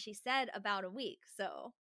that, and she said about a week.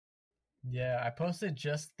 So Yeah, I posted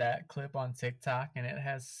just that clip on TikTok, and it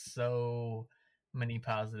has so many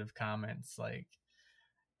positive comments. Like,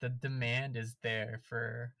 the demand is there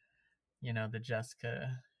for, the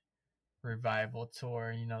Jessica revival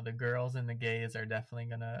tour. The girls and the gays are definitely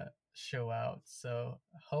gonna show out. So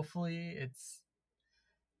hopefully it's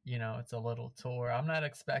a little tour. I'm not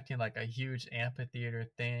expecting like a huge amphitheater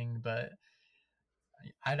thing, but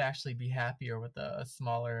I'd actually be happier with a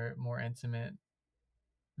smaller, more intimate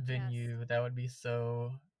venue. yes. That would be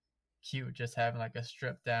so cute, just having like a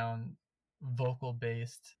stripped down vocal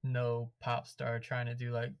based, no pop star trying to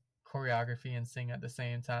do like choreography and sing at the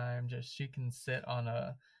same time. Just she can sit on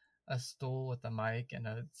a stool with a mic and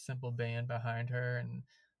a simple band behind her, and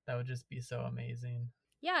that would just be so amazing.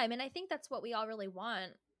 Yeah, I mean, I think that's what we all really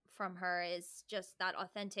want from her, is just that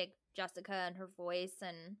authentic Jessica and her voice.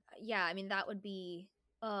 And yeah, I mean, that would be,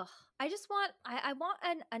 ugh. I want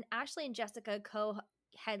an Ashley and Jessica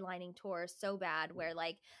co-headlining tour so bad, where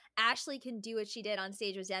like Ashley can do what she did on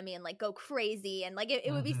stage with Demi and like go crazy. And like, it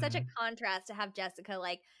would be such a contrast to have Jessica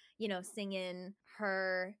like, singing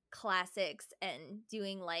her classics and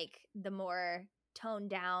doing like the more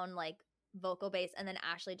toned down, like vocal bass, and then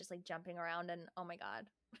Ashley just like jumping around, and oh my god.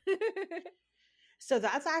 So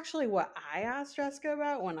that's actually what I asked Jessica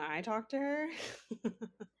about when I talked to her.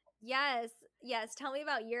 Yes, tell me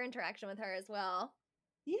about your interaction with her as well.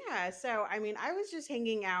 Yeah, so I mean, I was just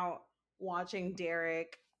hanging out watching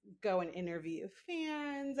Derrik go and interview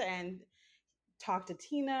fans and talk to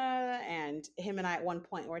Tina, and him and I at one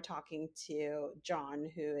point were talking to John,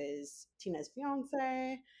 who is Tina's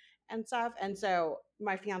fiance and stuff. And so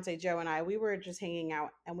my fiance Joe and I, we were just hanging out,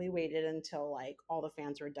 and we waited until like all the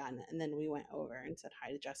fans were done, and then we went over and said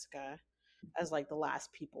hi to Jessica as like the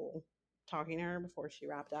last people talking to her before she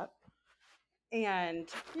wrapped up. And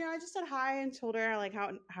I just said hi and told her like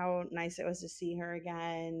how nice it was to see her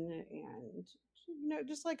again, and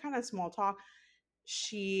just like kind of small talk.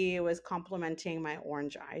 She was complimenting my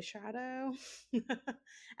orange eyeshadow.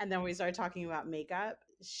 And then we started talking about makeup.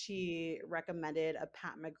 She recommended a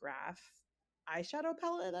Pat McGrath eyeshadow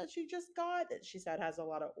palette that she just got, that she said has a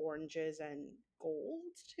lot of oranges and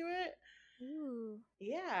golds to it. Ooh.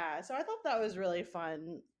 Yeah, so I thought that was really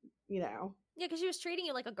fun. Yeah, because she was treating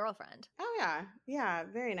you like a girlfriend. Oh yeah,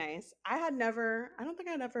 very nice. I don't think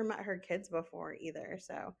I'd ever met her kids before either,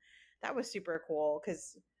 so that was super cool.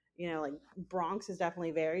 Because like Bronx is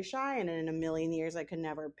definitely very shy, and in a million years I could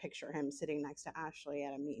never picture him sitting next to Ashley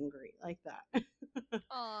at a meet and greet like that.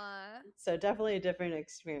 Aww. So definitely a different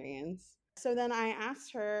experience. So then I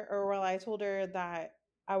asked her, I told her that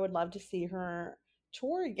I would love to see her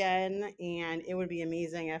tour again, and it would be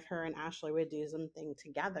amazing if her and Ashley would do something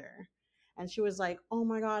together. And she was like, oh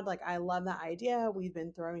my God, like, I love that idea. We've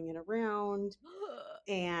been throwing it around.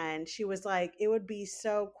 And she was like, it would be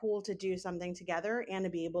so cool to do something together and to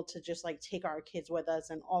be able to just like take our kids with us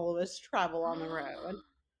and all of us travel on the road.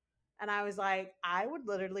 And I was like, I would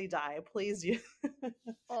literally die. Please do.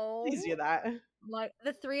 Please do that.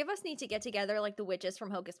 The three of us need to get together like the witches from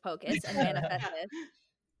Hocus Pocus and manifest it.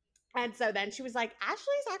 And so then she was like,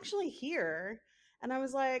 Ashley's actually here. And I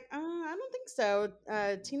was like, I don't think so.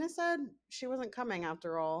 Tina said she wasn't coming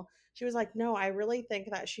after all. She was like, no, I really think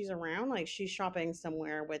that she's around. Like, she's shopping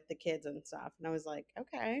somewhere with the kids and stuff. And I was like,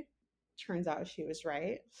 okay. Turns out she was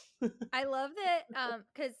right. I love that,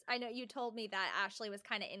 because I know you told me that Ashley was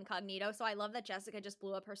kind of incognito. So I love that Jessica just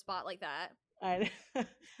blew up her spot like that. I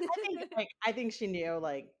think she knew,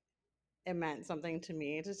 like, it meant something to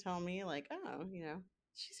me to tell me, like, oh,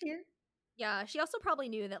 she's here. Yeah, she also probably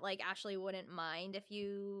knew that like Ashley wouldn't mind if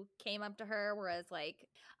you came up to her, whereas like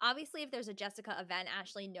obviously if there's a Jessica event,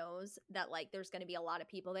 Ashley knows that like there's going to be a lot of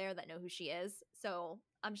people there that know who she is. So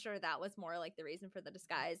I'm sure that was more like the reason for the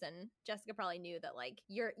disguise, and Jessica probably knew that like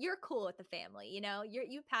you're cool with the family,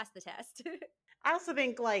 you passed the test. I also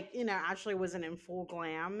think like, Ashley wasn't in full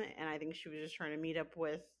glam, and I think she was just trying to meet up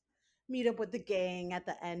with the gang at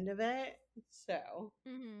the end of it. So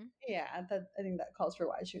Mm-hmm. yeah, I think that calls for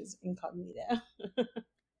why she was incognito.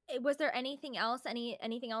 Was there anything else?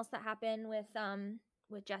 Anything else that happened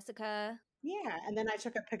with Jessica? Yeah, and then I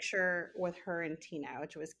took a picture with her and Tina,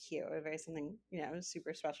 which was cute. Very something,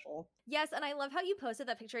 super special. Yes, and I love how you posted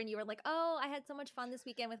that picture and you were like, "Oh, I had so much fun this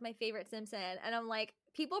weekend with my favorite Simpson." And I'm like,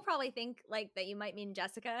 people probably think like that you might mean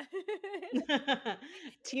Jessica.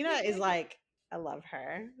 Tina is like, I love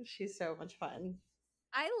her. She's so much fun.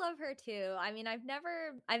 I love her too. I mean, I've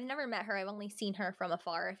never met her. I've only seen her from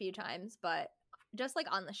afar a few times, but just like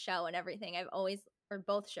on the show and everything, or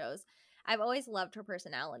both shows, I've always loved her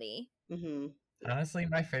personality. Mm-hmm. Honestly,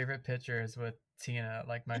 my favorite picture is with Tina.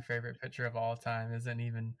 Like, my favorite picture of all time isn't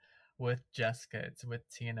even with Jessica, it's with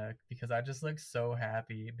Tina, because I just look so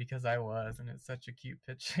happy because I was, and it's such a cute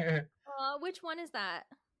picture. Which one is that?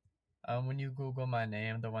 When you Google my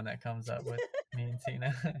name, the one that comes up with me and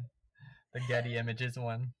Tina, the Getty Images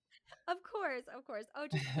one. Of course. Oh,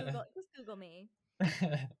 just Google me.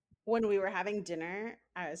 When we were having dinner,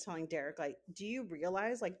 I was telling Derek, like, do you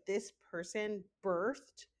realize like this person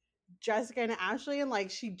birthed Jessica and Ashley, and like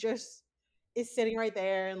she just is sitting right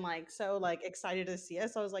there and like so like excited to see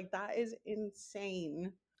us. I was like, that is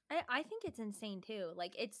insane. I think it's insane too.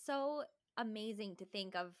 Like, it's so amazing to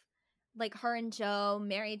think of like her and Joe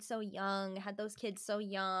married so young, had those kids so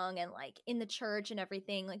young, and like in the church and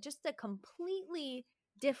everything, like just a completely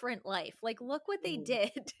different life. Like, look what they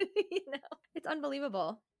did. It's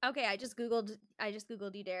unbelievable. Okay, I just googled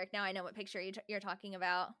you, Derek. Now I know what picture you're talking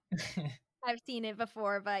about. I've seen it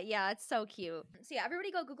before, but yeah, it's so cute. So yeah,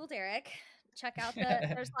 everybody go Google Derek. Check out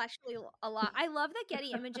there's actually a lot. I love that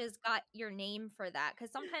Getty Images got your name for that,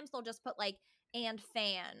 because sometimes they'll just put like and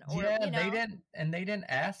fan, or yeah, they didn't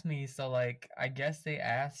ask me, so like I guess they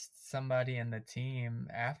asked somebody in the team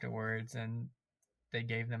afterwards and they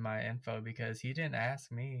gave them my info because he didn't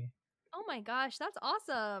ask me. Oh my gosh, that's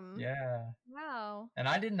awesome. Yeah. Wow. And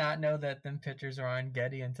I did not know that them pictures were on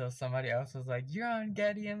Getty until somebody else was like, "You're on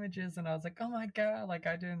Getty Images," and I was like, "Oh my god!" Like,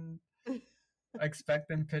 I didn't expect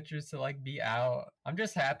them pictures to like be out. I'm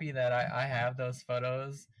just happy that I have those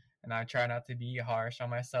photos, and I try not to be harsh on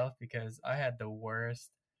myself because I had the worst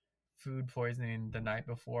food poisoning the night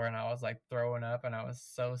before, and I was like throwing up, and I was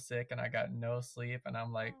so sick, and I got no sleep, and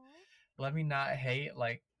I'm like, let me not hate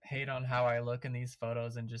on how I look in these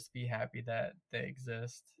photos and just be happy that they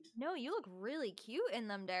exist. No, you look really cute in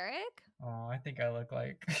them, Derek. Oh, I think I look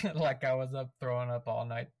like like I was up throwing up all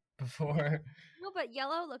night before. No, but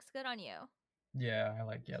yellow looks good on you. Yeah, I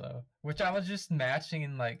like yellow. Which I was just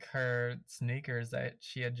matching like her sneakers that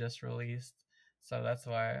she had just released. So that's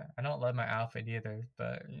why I don't love my outfit either.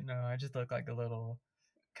 But, I just look like a little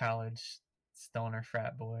college stoner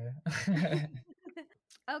frat boy.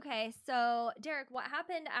 Okay, so Derek, what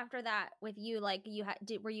happened after that with you? Like,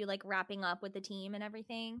 were you like wrapping up with the team and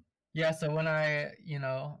everything? Yeah, so when I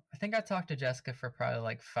think I talked to Jessica for probably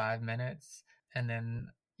like 5 minutes, and then,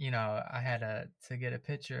 I had to get a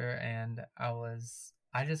picture, and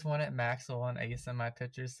I just wanted Maxwell and Ace in my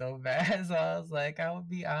picture so bad. So I was like, I would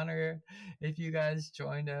be honored if you guys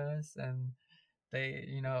joined us. And they,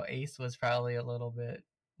 Ace was probably a little bit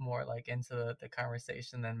more like into the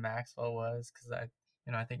conversation than Maxwell was, because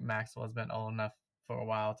I think Maxwell's been old enough for a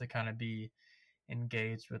while to kind of be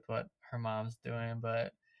engaged with what her mom's doing,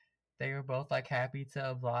 but they were both like happy to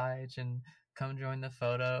oblige and come join the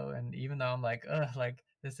photo. And even though I'm like, ugh, like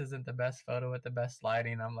this isn't the best photo with the best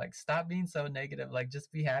lighting, I'm like, stop being so negative. Like,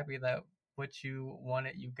 just be happy that what you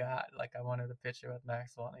wanted, you got. Like, I wanted a picture with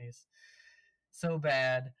Maxwell and Ace so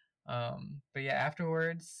bad. But yeah,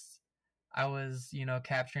 afterwards, I was,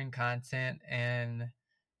 capturing content, and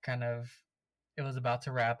kind of it was about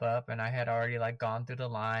to wrap up, and I had already like gone through the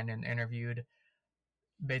line and interviewed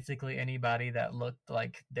basically anybody that looked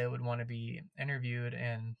like they would want to be interviewed.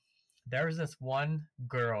 And there was this one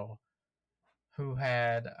girl who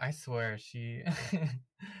had, I swear, she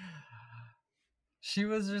she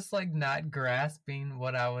was just like not grasping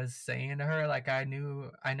what I was saying to her. Like, I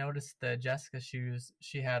noticed the Jessica shoes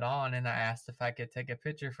she had on, and I asked if I could take a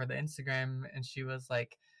picture for the Instagram, and she was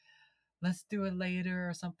like, let's do it later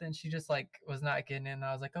or something. She just like was not getting in.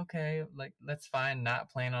 I was like, okay, like that's fine.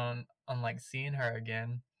 Not plan on like seeing her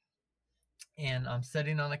again. And I'm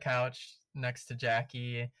sitting on the couch next to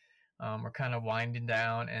Jackie. We're kind of winding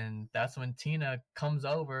down, and that's when Tina comes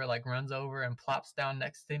over, like runs over and plops down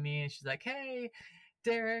next to me, and she's like, hey,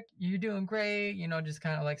 Derek, you're doing great, just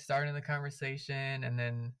kind of like starting the conversation. And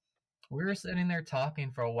then we were sitting there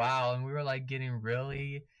talking for a while, and we were like getting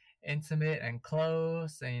really intimate and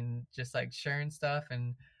close and just like sharing stuff.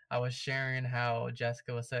 And I was sharing how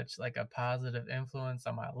Jessica was such like a positive influence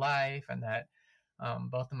on my life, and that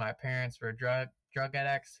both of my parents were drug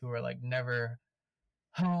addicts who were like never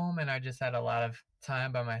home, and I just had a lot of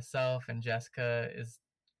time by myself. And Jessica is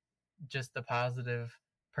just the positive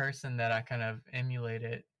person that I kind of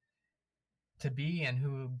emulated to be, and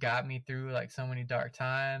who got me through like so many dark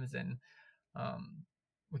times. And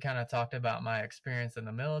we kind of talked about my experience in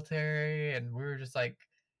the military, and we were just like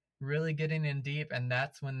really getting in deep. And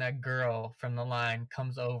that's when that girl from the line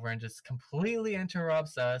comes over and just completely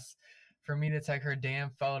interrupts us for me to take her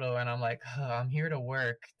damn photo. And I'm like, I'm here to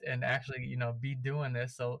work and actually, be doing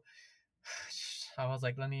this. So I was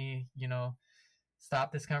like, let me,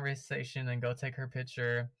 stop this conversation and go take her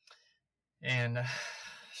picture. And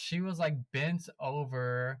she was like bent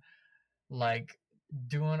over, like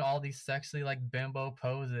doing all these sexually like bimbo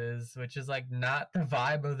poses, which is like not the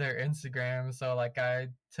vibe of their Instagram. So like I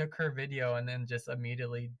took her video and then just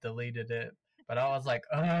immediately deleted it. But I was like,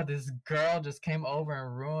 oh, this girl just came over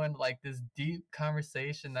and ruined like this deep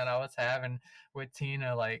conversation that I was having with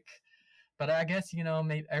Tina. Like, but I guess,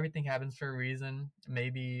 maybe everything happens for a reason.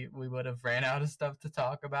 Maybe we would have ran out of stuff to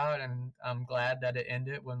talk about, and I'm glad that it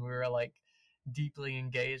ended when we were like deeply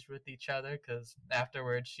engaged with each other, because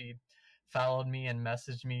afterwards she followed me and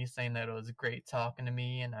messaged me saying that it was great talking to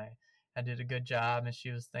me, and I did a good job, and she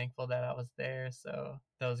was thankful that I was there. So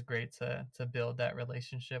that was great to build that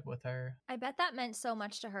relationship with her. I bet that meant so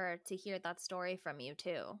much to her to hear that story from you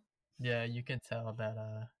too. Yeah, you can tell that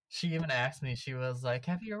she even asked me, she was like,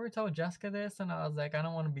 have you ever told Jessica this? And I was like, I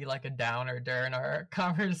don't want to be like a downer during our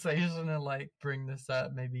conversation and like bring this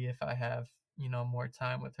up maybe if I have, more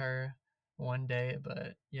time with her one day.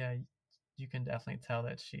 But yeah, you can definitely tell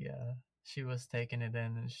that she was taking it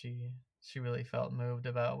in, and she really felt moved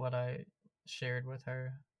about what I shared with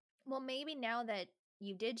her. Well, maybe now that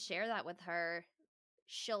you did share that with her,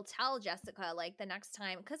 she'll tell Jessica like the next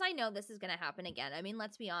time, because I know this is going to happen again. I mean,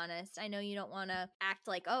 let's be honest. I know you don't want to act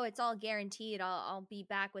like, oh, it's all guaranteed, I'll be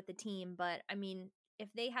back with the team. But I mean, if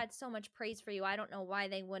they had so much praise for you, I don't know why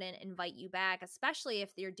they wouldn't invite you back, especially if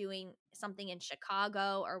you're doing something in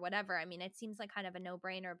Chicago or whatever. I mean, it seems like kind of a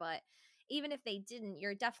no-brainer. But even if they didn't,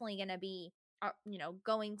 you're definitely going to be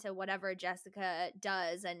going to whatever Jessica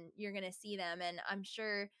does, and you're going to see them. And I'm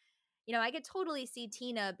sure, I could totally see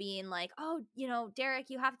Tina being like, oh, Derrik,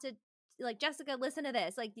 you have to, like, Jessica, listen to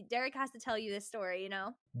this. Like, Derrik has to tell you this story,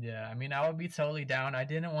 Yeah, I mean, I would be totally down. I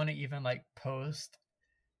didn't want to even like post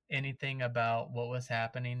anything about what was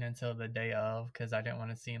happening until the day of, because I didn't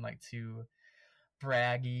want to seem like too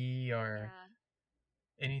braggy or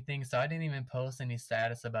anything. So I didn't even post any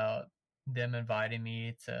status about them inviting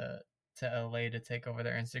me to LA to take over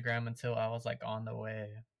their Instagram until I was like on the way.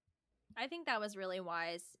 I think that was really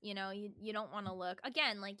wise. You don't want to look,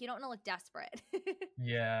 again, like, you don't want to look desperate.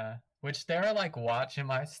 Yeah, which they were like watching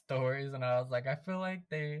my stories, and I was like, I feel like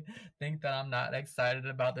they think that I'm not excited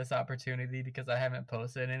about this opportunity because I haven't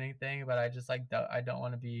posted anything. But I just like I don't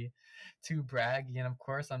want to be too braggy, and of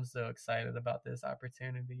course I'm so excited about this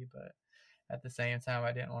opportunity, but at the same time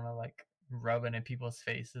I didn't want to like rub it in people's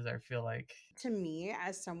faces. I feel like, to me,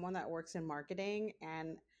 as someone that works in marketing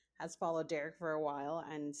and has followed Derrik for a while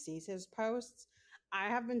and sees his posts, I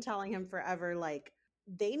have been telling him forever, like,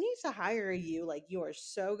 they need to hire you. Like, you are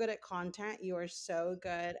so good at content. You are so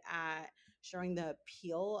good at showing the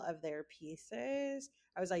appeal of their pieces.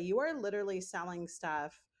 I was like, you are literally selling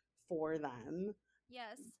stuff for them.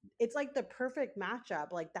 Yes. It's like the perfect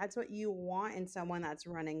matchup. Like, that's what you want in someone that's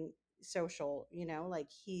running social, like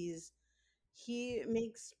he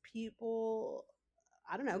makes people,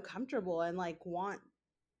 I don't know, comfortable and like want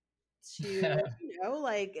to,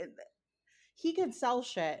 like, he could sell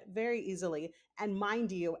shit very easily. And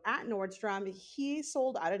mind you, at Nordstrom, he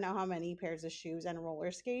sold I don't know how many pairs of shoes and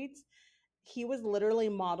roller skates. He was literally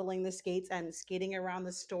modeling the skates and skating around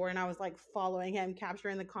the store, and I was like following him,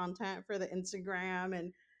 capturing the content for the Instagram.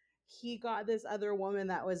 And he got this other woman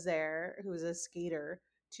that was there who was a skater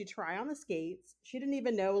to try on the skates. She didn't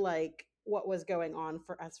even know like what was going on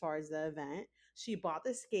for as far as the event. She bought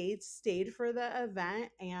the skates, stayed for the event,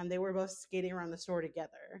 and they were both skating around the store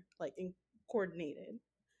together, like coordinated.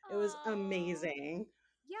 It was amazing.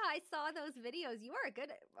 Yeah, I saw those videos. You are a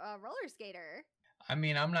good roller skater. I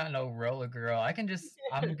mean, I'm not no roller girl.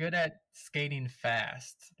 I'm good at skating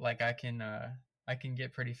fast. Like I can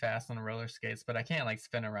get pretty fast on the roller skates, but I can't like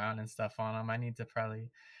spin around and stuff on them. I need to probably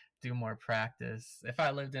do more practice. If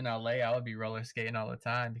I lived in LA, I would be roller skating all the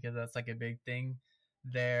time because that's like a big thing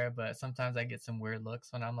there. But sometimes I get some weird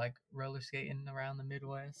looks when I'm like roller skating around the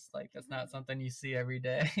Midwest. Like that's not something you see every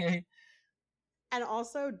day. And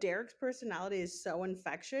also, Derrick's personality is so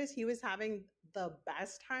infectious. He was having the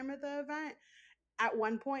best time at the event. At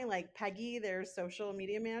one point, like Peggy, their social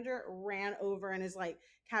media manager, ran over and is like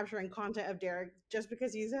capturing content of Derrik just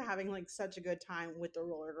because he's having like such a good time with the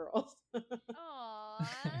roller girls. Aww.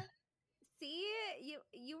 See,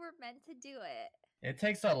 you were meant to do it. It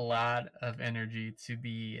takes a lot of energy to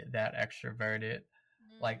be that extroverted.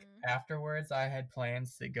 Like afterwards, I had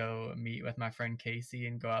plans to go meet with my friend Casey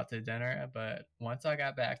and go out to dinner. But once I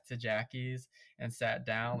got back to Jackie's and sat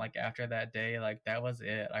down, like after that day, like that was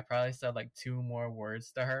it. I probably said like 2 more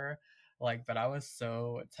words to her. Like, but I was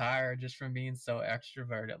so tired just from being so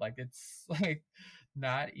extroverted. Like, it's like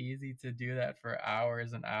not easy to do that for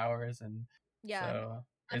hours and hours. And Yeah. so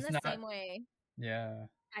I'm it's the not, same way. yeah.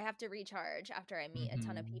 I have to recharge after I meet a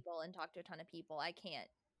ton of people and talk to a ton of people. I can't.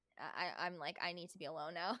 I'm like, I need to be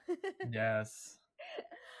alone now. Yes.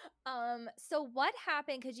 So what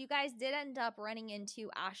happened? Because you guys did end up running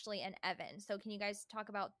into Ashley and Evan. So can you guys talk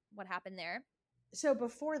about what happened there? So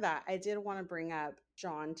before that, I did want to bring up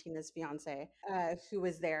John, Tina's fiance, who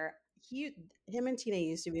was there. Him and Tina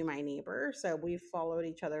used to be my neighbor, so we followed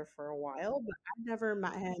each other for a while, but I've never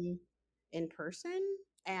met him in person.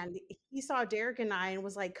 And he saw Derrik and I and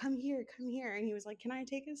was like, come here, come here. And he was like, can I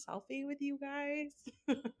take a selfie with you guys?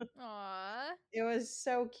 Aww. It was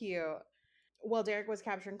so cute. While Derrik was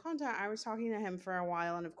capturing content, I was talking to him for a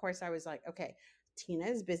while. And of course, I was like, okay, Tina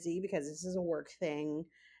is busy because this is a work thing.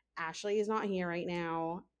 Ashley is not here right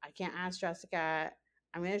now. I can't ask Jessica.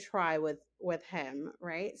 I'm going to try with him,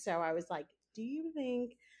 right? So I was like, do you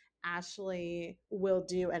think Ashley will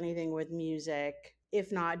do anything with music? If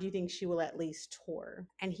not, do you think she will at least tour?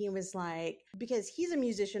 And he was like, because he's a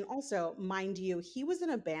musician also, mind you, he was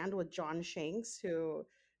in a band with John Shanks, who,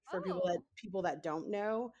 for people that don't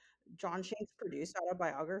know, John Shanks produced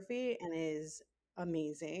Autobiography and is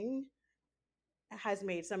amazing. Has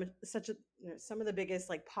made some of the biggest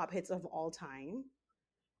like pop hits of all time.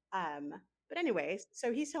 But anyways,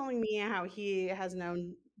 so he's telling me how he has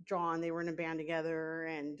known John. They were in a band together,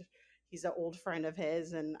 and he's an old friend of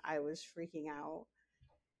his. And I was freaking out.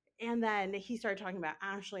 And then he started talking about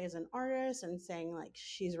Ashley as an artist and saying like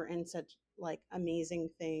she's written such like amazing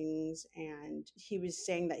things. And he was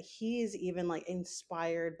saying that he's even like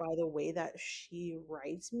inspired by the way that she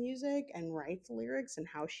writes music and writes lyrics and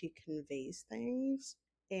how she conveys things.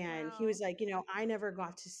 And he was like, I never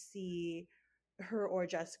got to see her or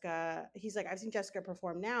Jessica. He's like, I've seen Jessica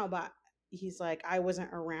perform now, but he's like, I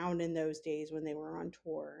wasn't around in those days when they were on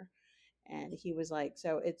tour. And he was like,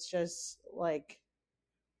 so it's just like,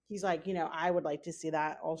 he's like, I would like to see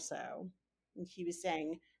that also. And he was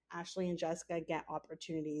saying Ashley and Jessica get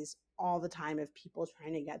opportunities all the time of people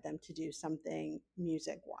trying to get them to do something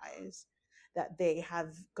music wise, that they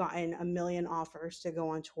have gotten a million offers to go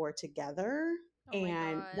on tour together.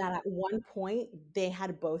 And that at one point they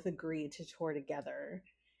had both agreed to tour together.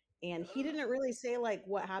 And he didn't really say like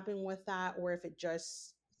what happened with that, or if it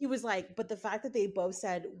just, he was like, but the fact that they both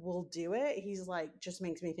said we'll do it, he's like, just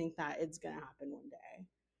makes me think that it's gonna happen one day.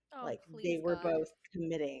 Like they were both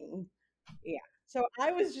committing. Yeah. So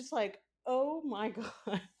I was just like, oh my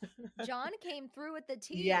God. John came through with the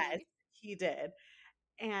tea. Yes, he did.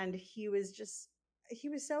 And he was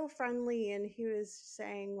so friendly, and he was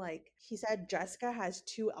saying like, he said Jessica has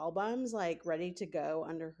 2 albums like ready to go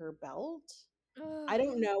under her belt. I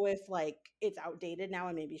don't know if like it's outdated now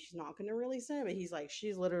and maybe she's not going to release it, but he's like,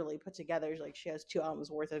 she's literally put together, like she has 2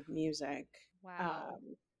 albums worth of music. Wow.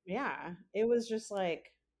 Yeah, it was just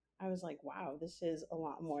like, I was like, wow, this is a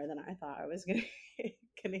lot more than I thought I was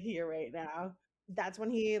gonna hear right now. That's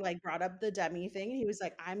when he like brought up the Demi thing. He was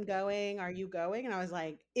like, I'm going, are you going? And I was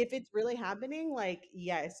like, if it's really happening, like,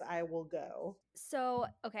 yes, I will go. So,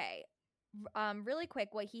 okay. Really quick,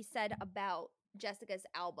 what he said about Jessica's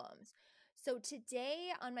albums. So today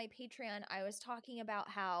on my Patreon, I was talking about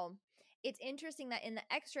how it's interesting that in the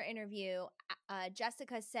extra interview,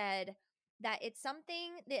 Jessica said that it's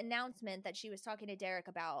something, the announcement that she was talking to Derrik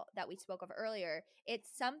about that we spoke of earlier, it's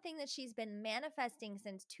something that she's been manifesting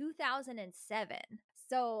since 2007.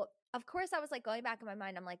 So of course I was like going back in my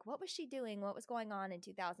mind, I'm like, what was she doing? What was going on in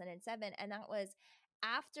 2007? And that was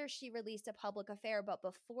after she released A Public Affair, but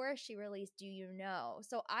before she released Do You Know?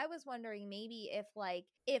 So I was wondering maybe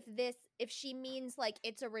if she means like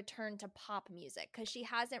it's a return to pop music, because she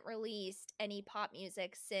hasn't released any pop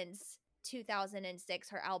music since 2006,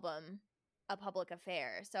 her album A Public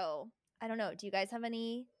Affair. So I don't know. Do you guys have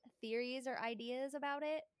any theories or ideas about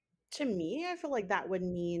it? To me, I feel like that would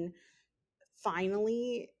mean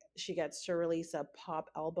finally she gets to release a pop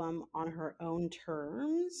album on her own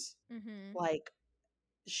terms. Mm-hmm. Like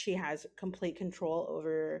she has complete control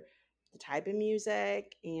over the type of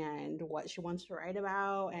music and what she wants to write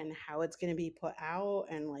about and how it's going to be put out,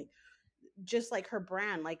 and like just like her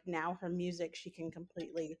brand, like now her music she can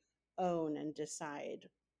completely own and decide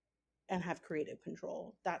and have creative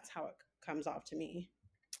control. That's how it comes off to me.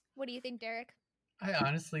 What do you think, Derek? I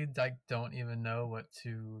honestly don't even know what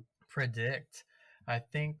to predict. I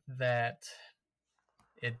think that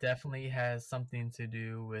it definitely has something to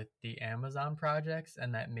do with the Amazon projects,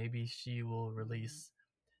 and that maybe she will release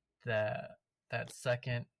that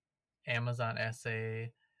second Amazon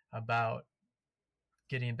essay about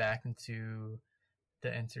getting back into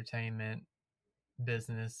the entertainment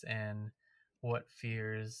business and what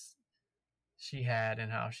fears she had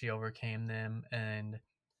and how she overcame them. And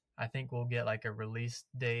I think we'll get like a release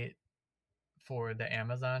date for the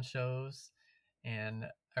Amazon shows and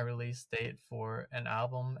a release date for an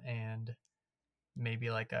album, and maybe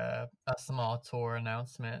like a small tour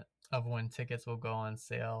announcement of when tickets will go on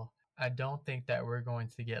sale. I don't think that we're going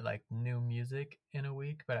to get like new music in a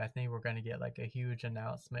week, but I think we're going to get like a huge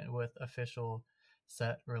announcement with official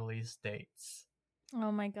set release dates.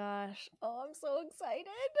 Oh my gosh. Oh, I'm so excited.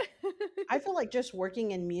 I feel like just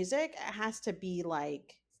working in music, it has to be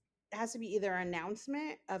either an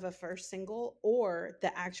announcement of a first single or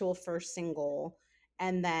the actual first single,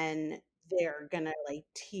 and then they're gonna like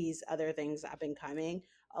tease other things up and coming.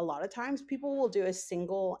 A lot of times people will do a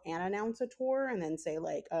single and announce a tour and then say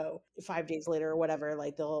like, oh, 5 days later or whatever,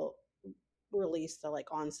 like they'll release the like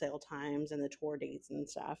on sale times and the tour dates and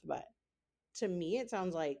stuff. But to me it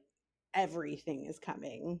sounds like everything is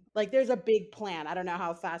coming. Like there's a big plan. I don't know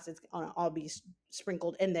how fast it's gonna all be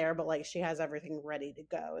sprinkled in there, but like she has everything ready to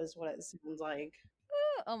go is what it sounds like.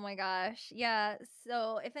 Oh my gosh. Yeah.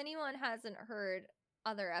 So if anyone hasn't heard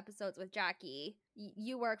other episodes with Jackie,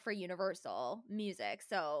 you work for Universal Music.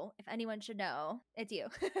 So if anyone should know, it's you.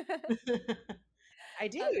 I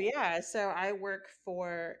do, yeah. So I work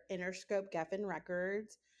for Interscope Geffen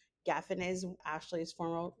Records. Geffen is Ashley's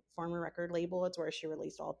former record label. It's where she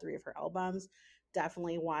released all 3 of her albums.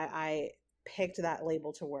 Definitely why I picked that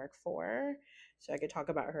label to work for. So I could talk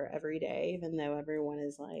about her every day, even though everyone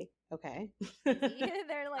is like, okay.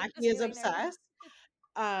 They're like, Jackie is obsessed.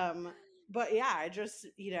 But yeah, I just,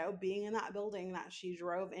 being in that building that she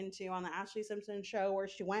drove into on the Ashley Simpson show, where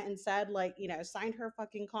she went and said, like, signed her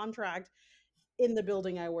fucking contract in the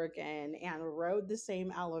building I work in and rode the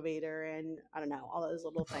same elevator, and I don't know, all those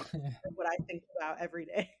little things are what I think about every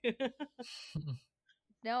day.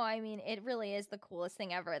 No, I mean, it really is the coolest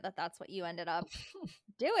thing ever that's what you ended up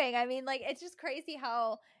doing. I mean, like, it's just crazy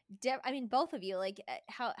how, both of you, like,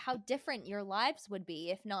 how different your lives would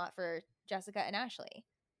be if not for Jessica and Ashley.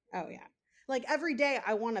 Oh, yeah. Like, every day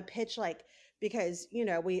I want to pitch, like, because,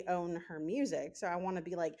 we own her music. So I want to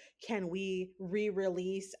be like, can we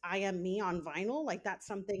re-release I Am Me on vinyl? Like, that's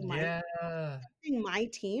something my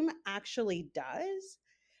team actually does.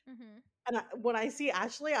 Mm-hmm. And when I see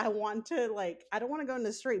Ashley, I want to, like, I don't want to go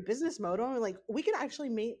into straight business mode. I'm like, we could actually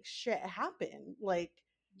make shit happen. Like,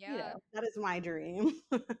 that is my dream.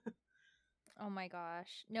 Oh my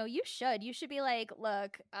gosh. No, you should. You should be like,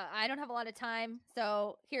 look, I don't have a lot of time.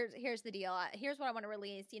 So here's the deal. Here's what I want to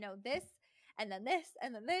release, this, and then this,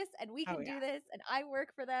 and then this, and we can do this. And I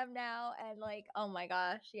work for them now. And like, oh my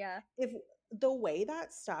gosh. Yeah. If the way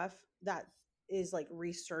that stuff that is like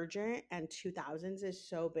resurgent and 2000s is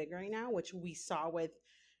so big right now, which we saw with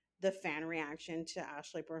the fan reaction to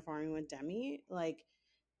Ashley performing with Demi, like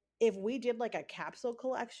if we did like a capsule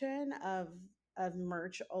collection of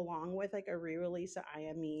merch along with like a re-release of I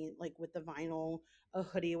Am Me, like with the vinyl, a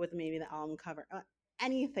hoodie with maybe the album cover,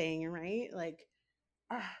 anything, right? Like,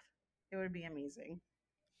 it would be amazing.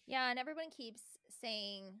 Yeah, and everyone keeps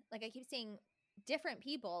saying, like, I keep seeing different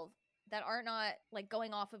people that are not like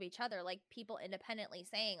going off of each other, like people independently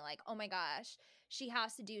saying like, oh my gosh, she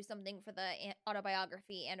has to do something for the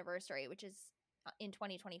autobiography anniversary, which is in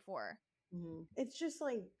 2024. Mm-hmm. It's just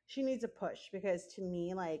like she needs a push, because to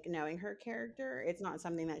me, like, knowing her character, it's not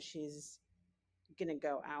something that she's gonna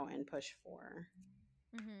go out and push for.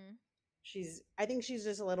 Mm-hmm. I think she's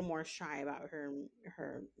just a little more shy about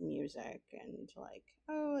her music, and like,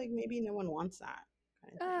 oh, like maybe no one wants that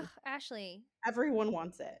kind of thing. Ashley, everyone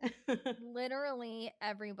wants it. Literally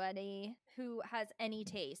everybody who has any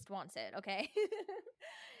taste wants it. Okay.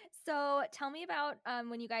 So tell me about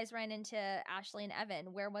when you guys ran into Ashley and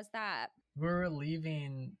Evan. Where was that? We were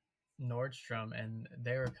leaving Nordstrom and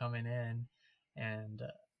they were coming in, and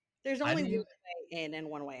there's only one way in and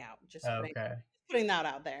one way out. Just putting that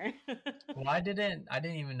out there. Well, I didn't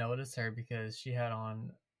even notice her because she had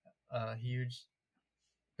on a huge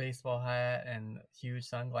baseball hat and huge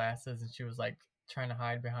sunglasses, and she was like trying to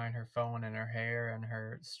hide behind her phone and her hair and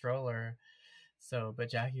her stroller. So, but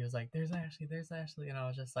Jackie was like, there's Ashley. And I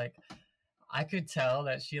was just like, I could tell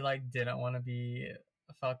that she like didn't want to be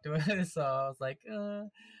fucked with. So I was like,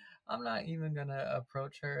 I'm not even gonna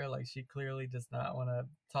approach her. Like, she clearly does not want to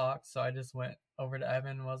talk. So I just went over to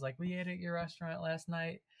Evan and was like, we ate at your restaurant last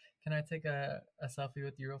night. Can I take a selfie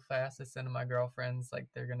with you real fast? I send to my girlfriends. Like,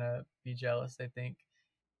 they're gonna be jealous. They think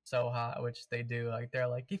so hot, which they do. Like, they're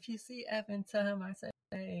like, if you see Evan, tell him I said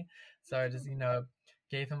hey. So I just,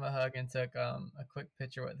 gave him a hug and took a quick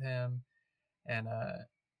picture with him. And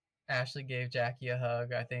Ashley gave Jackie a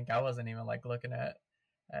hug. I think I wasn't even like looking at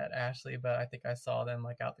Ashley, but I think I saw them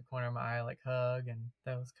like out the corner of my eye like hug, and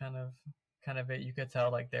that was kind of it. You could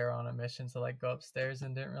tell like they were on a mission to like go upstairs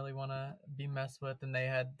and didn't really want to be messed with, and they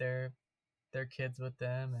had their kids with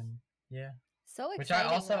them, and yeah. So exciting. Which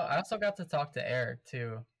I also got to talk to Eric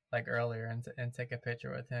too, like earlier, and take a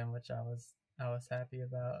picture with him, which I was happy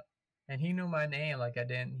about. And he knew my name, like I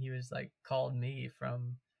didn't. He was like called me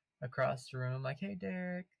from across the room, like, hey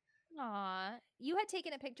Derrik. Aw, you had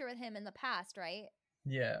taken a picture with him in the past, right?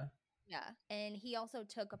 Yeah. Yeah, and he also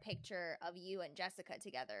took a picture of you and Jessica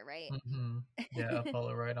together, right? Mm-hmm. Yeah, a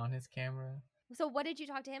Polaroid on his camera. So what did you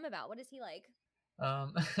talk to him about? What is he like?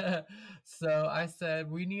 So I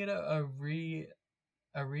said we need a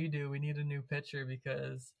redo. We need a new picture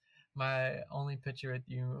because my only picture with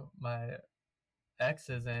you, my ex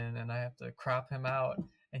is in, and I have to crop him out.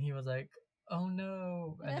 And he was like, oh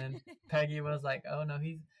no. And then Peggy was like, oh no,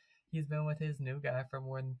 he's been with his new guy for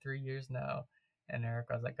more than 3 years now. And Eric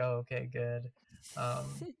was like, oh, okay, good. I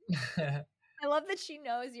love that she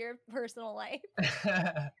knows your personal life.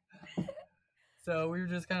 So we were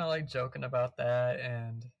just kind of like joking about that,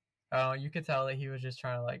 and you could tell that he was just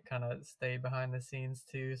trying to like kind of stay behind the scenes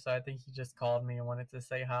too. So I think he just called me and wanted to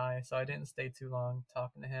say hi. So I didn't stay too long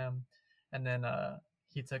talking to him. And then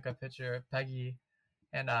he took a picture of Peggy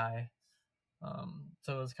and I.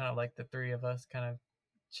 So it was kind of like the three of us kind of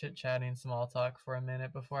chit-chatting, small talk for a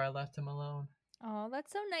minute before I left him alone. Oh,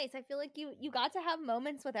 that's so nice. I feel like you got to have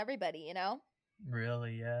moments with everybody, you know?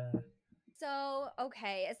 Really, yeah. So,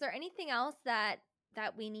 okay, is there anything else that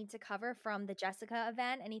we need to cover from the Jessica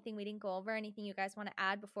event? Anything we didn't go over? Anything you guys want to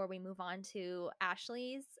add before we move on to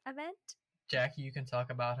Ashley's event? Jackie, you can talk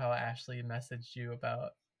about how Ashley messaged you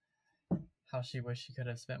about how she wished she could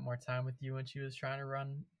have spent more time with you when she was trying to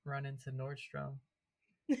run into Nordstrom.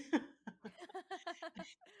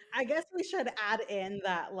 I guess we should add in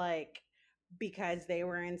that, like, because they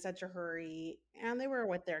were in such a hurry and they were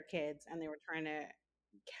with their kids and they were trying to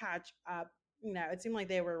catch up, it seemed like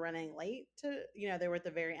they were running late to, they were at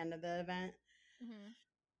the very end of the event. Mm-hmm.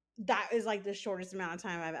 That is like the shortest amount of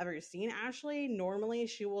time I've ever seen Ashley. Normally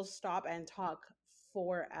she will stop and talk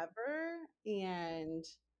forever, and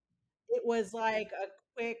it was like a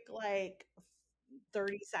quick, like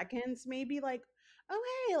 30 seconds, maybe, like, oh,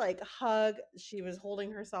 hey, like hug. She was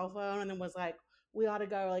holding her cell phone and then was like, we ought to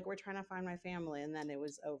go, like, we're trying to find my family, and then it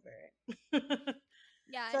was over.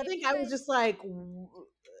 Yeah. So I think I was just like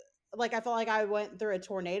I felt like I went through a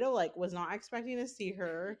tornado, like was not expecting to see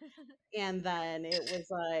her. And then it was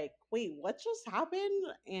like, wait, what just happened?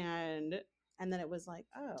 And then it was like,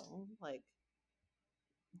 oh, like,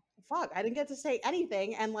 fuck, I didn't get to say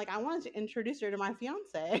anything. And like, I wanted to introduce her to my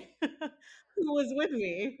fiance who was with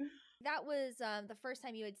me. That was the first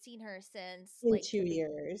time you had seen her since in like 2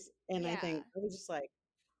 years. And yeah. I think I was just like,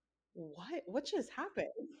 what just happened?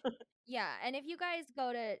 Yeah. And if you guys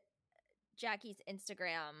go to Jackie's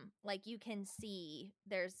Instagram, like, you can see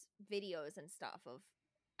there's videos and stuff of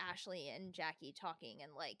Ashley and Jackie talking,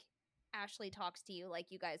 and like Ashley talks to you like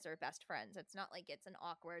you guys are best friends. It's not like it's an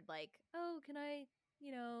awkward, like, oh, can I,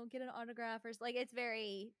 get an autograph, or like, it's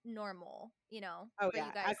very normal, Oh for yeah,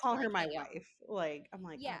 you guys I call to, her like, my hang out. wife. Like, I'm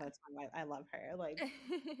like, Yeah. oh, that's my wife. I love her. Like,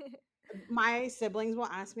 my siblings will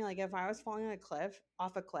ask me, like, if I was falling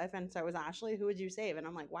off a cliff, and so it was Ashley, who would you save? And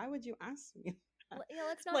I'm like, why would you ask me? Yeah,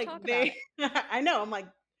 let's not Like, talk about it. I know. I'm like,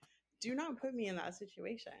 do not put me in that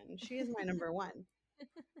situation. She is my number one.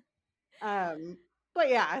 But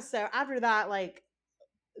yeah, so after that, like,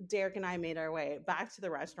 Derrik and I made our way back to the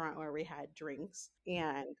restaurant where we had drinks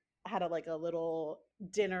and had a little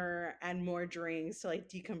dinner and more drinks to like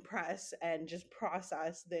decompress and just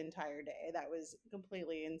process the entire day. That was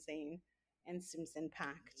completely insane and Simpson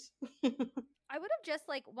packed. I would have just,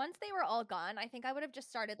 like, once they were all gone, I think I would have just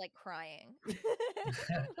started like crying.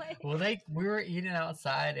 Like, Well, we were eating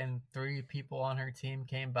outside, and 3 people on her team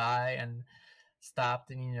came by and stopped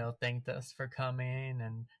and thanked us for coming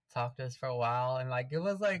and talked to us for a while. And like, it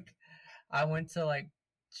was like I went to like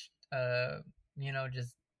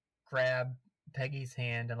just grab Peggy's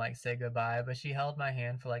hand and like say goodbye, but she held my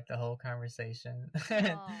hand for like the whole conversation.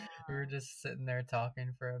 We were just sitting there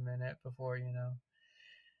talking for a minute before,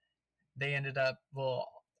 they ended up, well,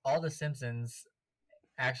 all the Simpsons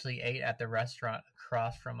actually ate at the restaurant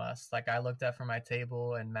across from us. Like I looked up from my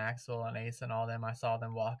table and Maxwell and Ace and all them, I saw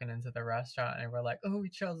them walking into the restaurant and we're like, oh, we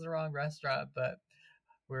chose the wrong restaurant. But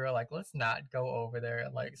we were like, let's not go over there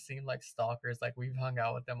and like seem like stalkers. Like we've hung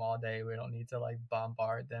out with them all day. We don't need to like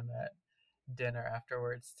bombard them at dinner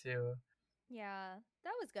afterwards too. Yeah,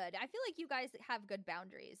 that was good. I feel like you guys have good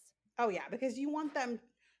boundaries. Oh yeah, because you want them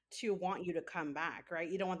to want you to come back, right?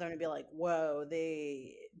 You don't want them to be like, whoa,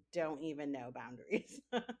 they don't even know boundaries.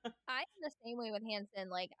 I'm the same way with Hanson.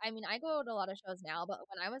 Like, I mean, I go to a lot of shows now, but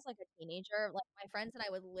when I was like a teenager, like my friends and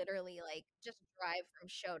I would literally like just drive from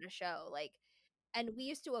show to show. Like, and we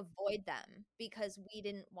used to avoid them because we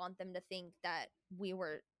didn't want them to think that we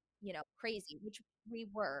were, crazy, which we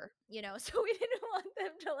were, so we didn't want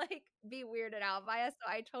them to like be weirded out by us.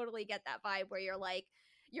 So I totally get that vibe where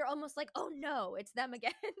you're almost like, oh no, it's them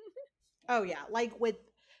again. Oh yeah, like with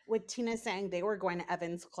Tina saying they were going to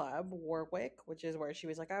Evan's Club, Warwick, which is where she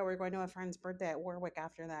was like, oh, we're going to a friend's birthday at Warwick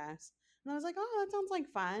after this. And I was like, oh, that sounds like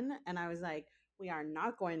fun. And I was like, we are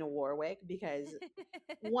not going to Warwick because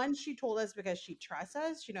one, she told us because she trusts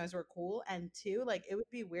us, she knows we're cool. And two, like it would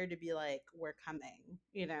be weird to be like, we're coming,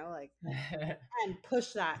 like and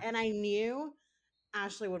push that. And I knew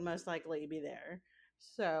Ashley would most likely be there.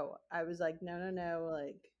 So I was like, no,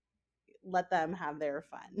 like let them have their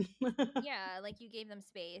fun. Yeah, like you gave them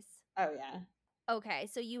space. Oh yeah. Okay,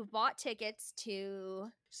 so you bought tickets to.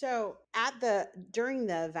 So during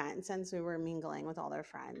the event, since we were mingling with all their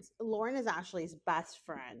friends, Lauren is Ashley's best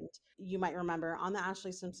friend. You might remember on the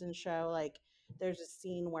Ashley Simpson show, like there's a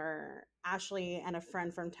scene where Ashley and a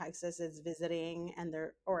friend from Texas is visiting and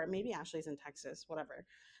or maybe Ashley's in Texas, whatever.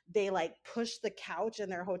 They like push the couch in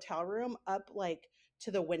their hotel room up like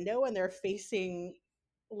to the window and they're facing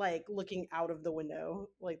like looking out of the window.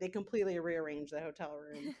 Like they completely rearranged the hotel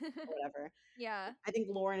room or whatever. Yeah. I think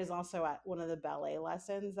Lauren is also at one of the ballet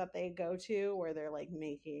lessons that they go to where they're like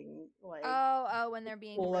making like when they're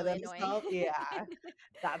being full really of themselves. annoying. Yeah.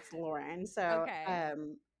 That's Lauren. So Okay.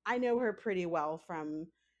 I know her pretty well from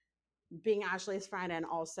being Ashley's friend and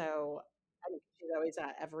also I mean, she's always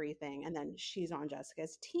at everything. And then she's on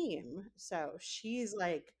Jessica's team. So she's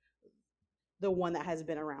like the one that has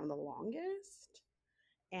been around the longest.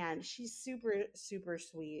 And she's super, super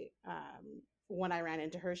sweet. When I ran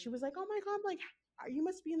into her, she was like, oh my God, like, you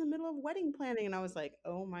must be in the middle of wedding planning. And I was like,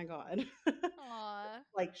 oh my God. Aw.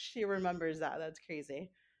 Like, she remembers that. That's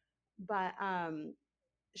crazy. But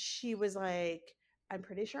she was like, I'm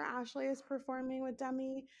pretty sure Ashley is performing with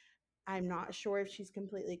Demi. I'm not sure if she's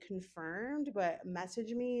completely confirmed, but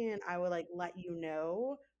message me and I will like let you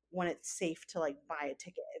know when it's safe to like buy a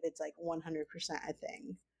ticket if it's like 100% a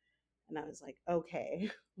thing. And I was like, okay,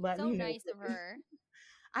 let So me know. nice of her.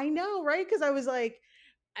 I know, right? Because I was like,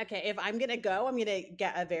 okay, if I'm gonna go, I'm gonna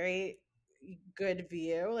get a very good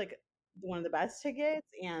view, like one of the best tickets.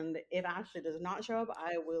 And if Ashley does not show up,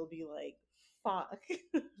 I will be like, fuck.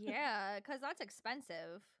 Yeah, because that's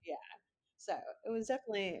expensive. Yeah. So it was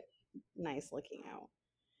definitely nice looking out.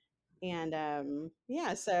 And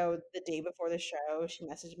yeah, so the day before the show, she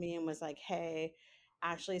messaged me and was like, "Hey,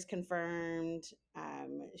 Ashley's confirmed.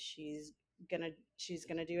 She's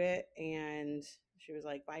gonna do it." And she was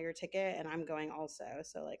like, "Buy your ticket, and I'm going also.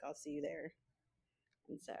 So like, I'll see you there."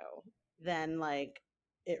 And so then like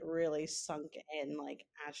it really sunk in. Like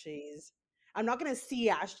Ashley's, I'm not gonna see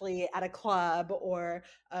Ashley at a club or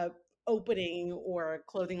a opening or a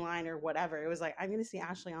clothing line or whatever. It was like I'm gonna see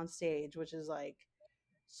Ashley on stage, which is like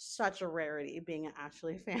such a rarity being an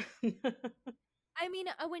Ashley fan. I mean,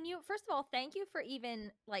 first of all, thank you for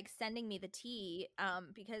even like sending me the tea,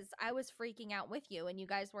 because I was freaking out with you and you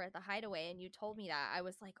guys were at the Hideaway and you told me that. I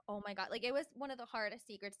was like, oh my God, like it was one of the hardest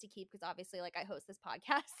secrets to keep because obviously like I host this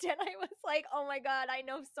podcast and I was like, oh my God, I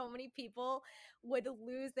know so many people would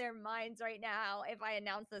lose their minds right now if I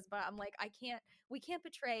announce this, but I'm like, we can't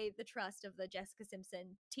betray the trust of the Jessica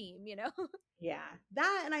Simpson team, Yeah,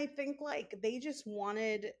 that, and I think like they just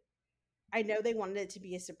wanted, I know they wanted it to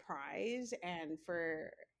be a surprise and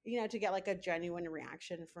for, to get like a genuine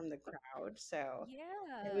reaction from the crowd. So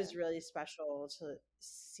it was Yeah. really special to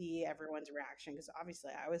see everyone's reaction because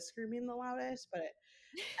obviously I was screaming the loudest, but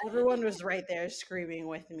everyone was right there screaming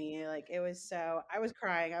with me. Like I was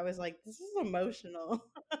crying. I was like, this is emotional.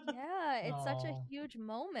 Yeah, it's such a Oh, huge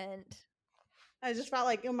moment. I just felt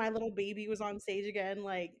like my little baby was on stage again,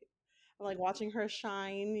 like I'm like watching her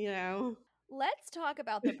shine. Let's talk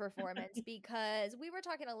about the performance because we were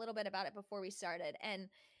talking a little bit about it before we started. And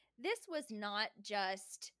this was not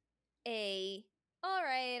just a, all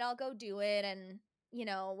right, I'll go do it and, you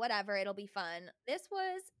know, whatever, it'll be fun. This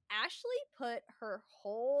was Ashley put her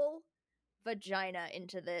whole vagina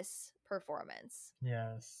into this performance.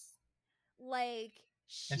 Yes. Like,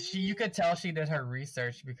 And you could tell she did her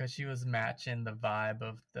research because she was matching the vibe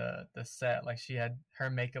of the set. Like her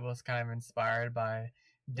makeup was kind of inspired by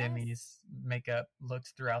Demi's makeup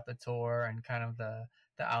looks throughout the tour, and kind of the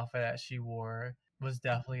outfit that she wore was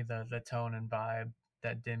definitely the tone and vibe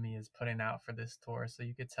that Demi is putting out for this tour. So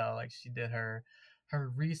you could tell like she did her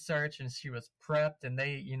research and she was prepped, and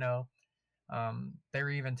they, you know, they were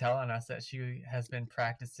even telling us that she has been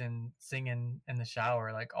practicing singing in the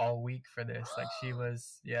shower like all week for this. Like she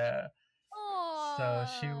was, yeah. Aww. So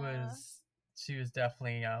she was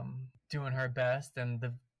definitely doing her best, and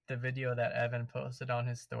the video that Evan posted on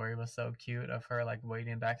his story was so cute of her like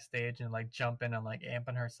waiting backstage and like jumping and like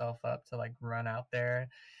amping herself up to like run out there.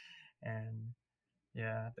 And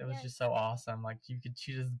yeah, it was just so awesome. Like she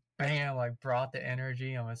just bam, like brought the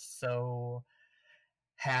energy and was so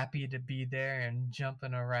happy to be there and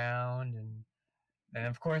jumping around. And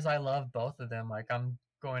of course I love both of them. Like I'm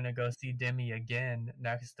going to go see Demi again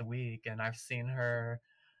next week, and I've seen her.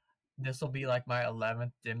 This will be like my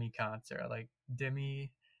 11th Demi concert. Like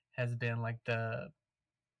Demi has been like the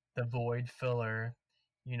void filler.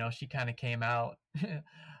 You know, she kind of came out the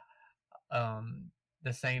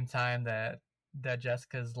same time that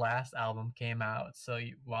Jessica's last album came out. So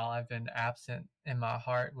while I've been absent in my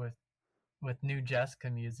heart with new Jessica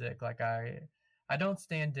music, like I don't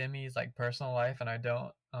stand Demi's like personal life, and I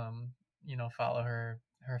don't you know, follow her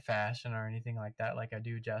fashion or anything like that like I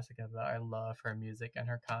do Jessica, but I love her music and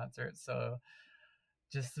her concerts. So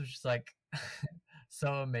just like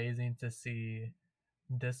so amazing to see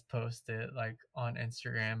this posted like on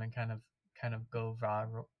Instagram and kind of go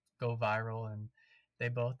viral, and they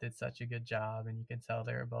both did such a good job, and you can tell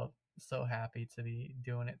they were both so happy to be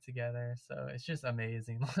doing it together. So it's just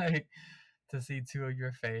amazing like to see two of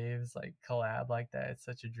your faves like collab like that. It's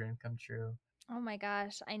such a dream come true. Oh my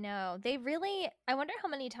gosh, I know. I wonder how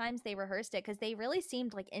many times they rehearsed it, because they really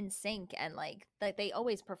seemed like in sync, and like they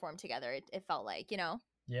always performed together. It felt like, you know?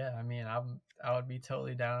 Yeah, I mean, I would be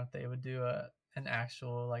totally down if they would do an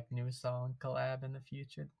actual like new song collab in the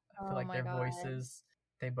future. I feel like their voices,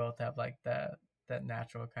 they both have like that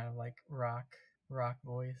natural kind of like rock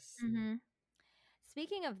voice. Mm-hmm.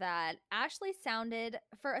 Speaking of that, Ashley sounded,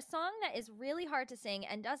 for a song that is really hard to sing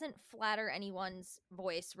and doesn't flatter anyone's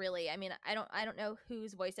voice, really. I mean, I don't know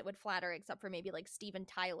whose voice it would flatter, except for maybe like Steven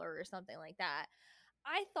Tyler or something like that.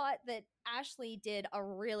 I thought that Ashley did a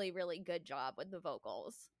really, really good job with the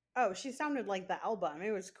vocals. Oh, she sounded like the album.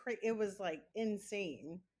 It was it was like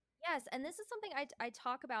insane. Yes, and this is something I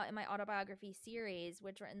talk about in my autobiography series,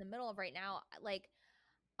 which we're in the middle of right now. Like,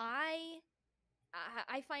 I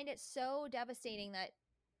find it so devastating that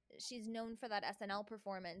she's known for that SNL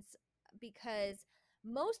performance, because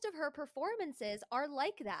most of her performances are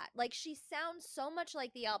like that. Like, she sounds so much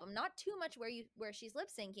like the album, not too much where she's lip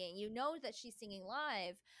syncing. You know that she's singing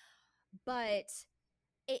live, but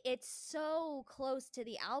it's so close to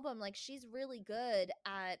the album. Like, she's really good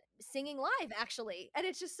at singing live, actually, and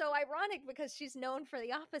it's just so ironic because she's known for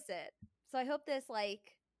the opposite. So I hope this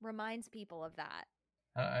like reminds people of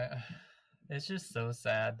that. It's just so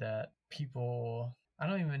sad that people, I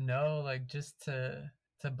don't even know, like just to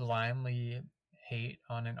blindly hate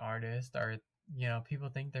on an artist, or you know, people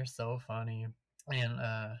think they're so funny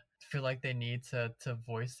and feel like they need to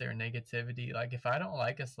voice their negativity. Like if I don't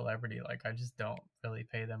like a celebrity, like I just don't really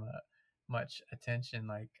pay them much attention.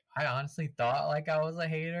 Like I honestly thought like I was a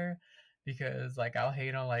hater, because like I'll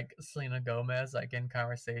hate on like Selena Gomez like in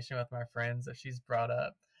conversation with my friends if she's brought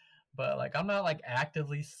up, but like I'm not like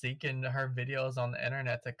actively seeking her videos on the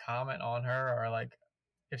internet to comment on her, or like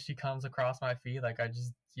if she comes across my feed, like I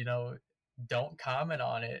just, you know, don't comment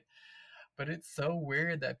on it. But it's so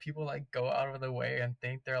weird that people like go out of the way and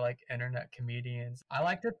think they're like internet comedians. I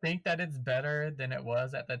like to think that it's better than it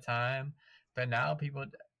was at the time, but now people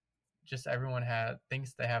just, everyone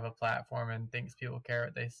thinks they have a platform and thinks people care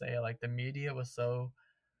what they say. Like the media was so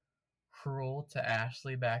cruel to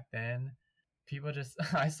Ashley back then. People just,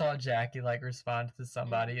 I saw Jackie like respond to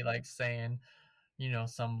somebody like saying, you know,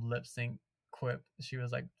 some lip sync quip. She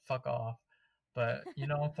was like, fuck off. But, you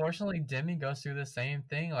know, unfortunately, Demi goes through the same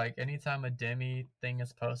thing. Like, anytime a Demi thing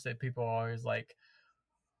is posted, people are always like,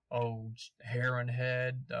 oh, hair and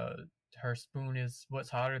head, her spoon is what's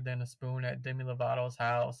hotter than a spoon at Demi Lovato's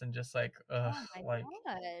house. And just like, ugh, like,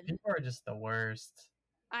 people are just the worst.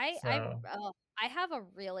 I have a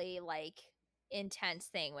really, like, intense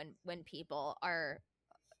thing when people are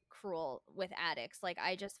cruel with addicts. Like,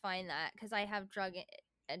 I just find that because I have drug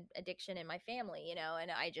addiction in my family, you know,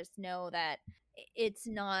 and I just know that it's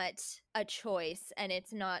not a choice, and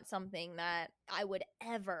it's not something that I would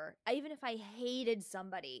ever, even if I hated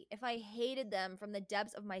somebody, if I hated them from the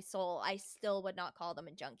depths of my soul, I still would not call them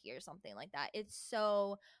a junkie or something like that. It's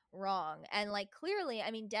so wrong. And like, clearly,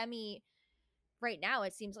 I mean, Demi right now,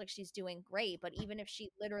 it seems like she's doing great, but even if she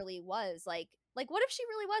literally was like what if she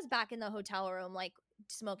really was back in the hotel room, like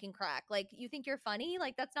smoking crack? Like, you think you're funny?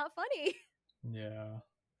 Like, that's not funny. Yeah.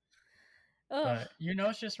 Ugh. But you know,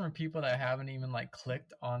 it's just from people that haven't even like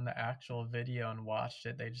clicked on the actual video and watched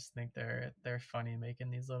it. They just think they're funny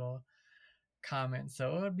making these little comments.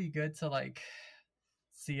 So it would be good to like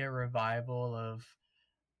see a revival of,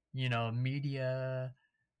 you know, media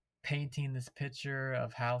painting this picture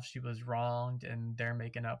of how she was wronged and they're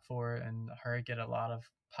making up for it, and her get a lot of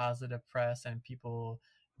positive press and people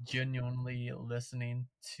genuinely listening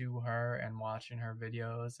to her and watching her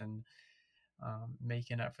videos and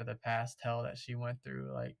making up for the past hell that she went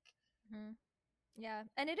through. Like, yeah,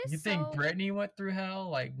 and it you is think so. Brittany went through hell?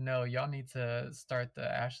 Like, no, y'all need to start the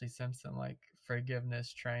Ashley Simpson like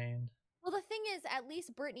forgiveness train. Well, the thing is, at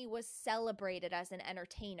least Britney was celebrated as an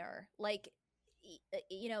entertainer. Like,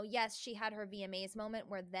 you know, yes, she had her VMAs moment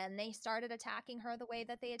where then they started attacking her the way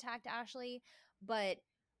that they attacked Ashley. But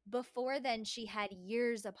before then, she had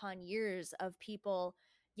years upon years of people,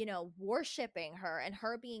 you know, worshiping her and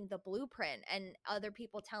her being the blueprint, and other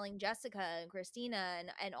people telling Jessica and Christina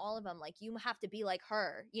and all of them, like, you have to be like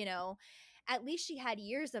her, you know. At least she had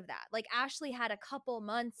years of that. Like, Ashley had a couple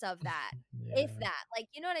months of that, if Yeah. that. Like,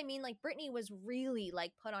 you know what I mean? Like, Britney was really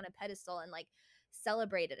like put on a pedestal and like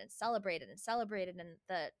celebrated and celebrated and celebrated, and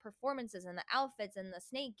the performances and the outfits and the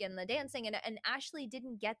snake and the dancing, and Ashley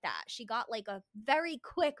didn't get that. She got like a very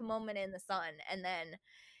quick moment in the sun, and then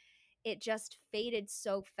it just faded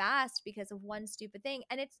so fast because of one stupid thing.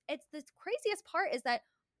 And it's the craziest part is that,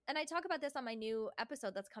 and I talk about this on my new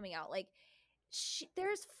episode that's coming out, like,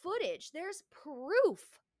 there's footage, there's proof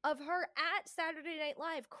of her at Saturday Night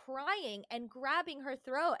Live crying and grabbing her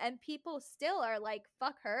throat, and people still are like,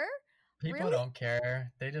 fuck her. People Really? don't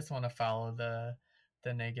care. They just want to follow the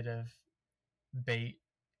negative bait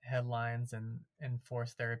headlines and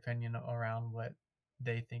enforce their opinion around what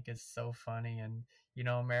they think is so funny. And you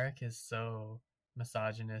know, America is so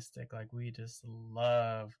misogynistic. Like, we just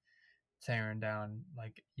love tearing down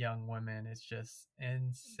like young women. It's just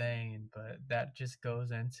insane, but that just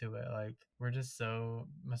goes into it. Like, we're just so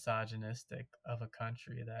misogynistic of a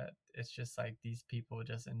country that it's just like these people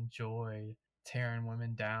just enjoy tearing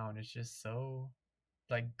women down. It's just so,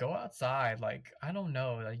 like, go outside. Like, I don't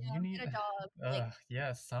know, like, Yeah, you need get a dog. Like,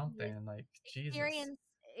 yeah, something like, Jesus.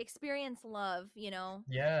 experience love, you know.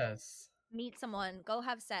 Yes. Meet someone, go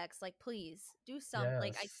have sex, like, please do some,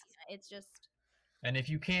 like, I Yes. can't, it's just And if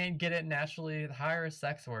you can't get it naturally, hire a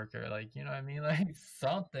sex worker. Like, you know what I mean? Like,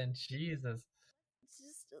 something. Jesus.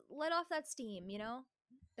 let off that steam, you know.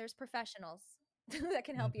 There's professionals that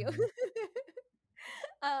can help you. Mhm.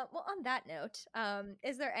 Well, on that note,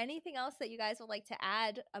 is there anything else that you guys would like to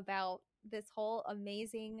add about this whole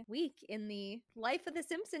amazing week in the life of the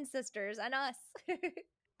Simpson sisters and us?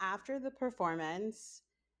 After the performance,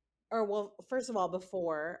 or well, first of all,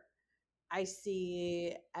 before, I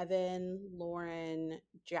see Evan, Lauren,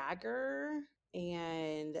 Jagger,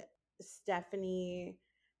 and Stephanie,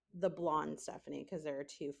 the blonde Stephanie, because there are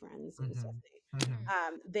two friends named Stephanie.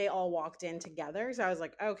 They all walked in together, so I was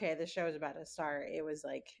like, okay, the show is about to start. It was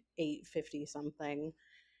like 8:50 something,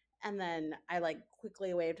 and then I like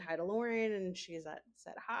quickly waved hi to Lauren, and she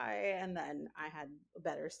said hi, and then I had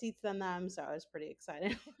better seats than them, so I was pretty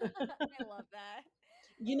excited. I love that.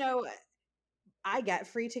 You know, I get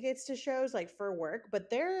free tickets to shows like for work, but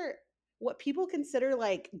they're what people consider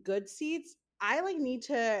like good seats. I like need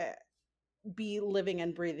to be living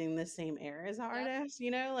and breathing the same air as the artist, you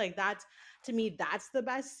know? Like, that's, to me, that's the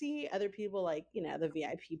best seat. Other people like, you know, the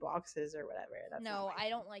VIP boxes or whatever. That's not No, my I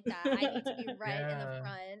don't like that. I need to be right in the Yeah.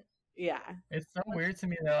 front. Yeah. It's so weird to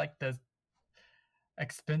me that like the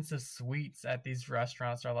expensive suites at these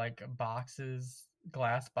restaurants are like boxes,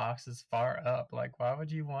 glass boxes far up. Like, why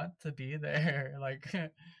would you want to be there? Like,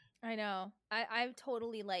 I know. I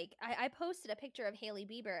totally like I posted a picture of Hailey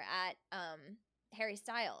Bieber at Harry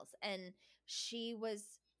Styles, and she was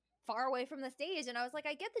far away from the stage, and I was like,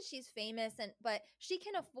 I get that she's famous, and but she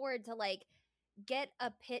can afford to like get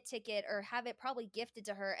a pit ticket or have it probably gifted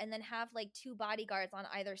to her, and then have like two bodyguards on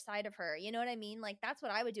either side of her. You know what I mean? Like, that's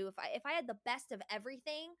what I would do if I had the best of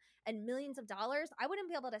everything and millions of dollars. I wouldn't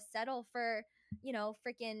be able to settle for, you know,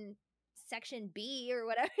 freaking section B or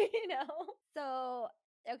whatever, you know. So,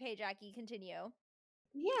 okay, Jackie, continue.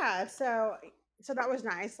 Yeah, so that was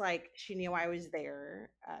nice. Like she knew I was there,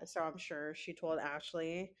 so I'm sure she told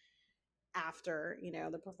Ashley after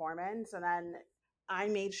the performance, and then I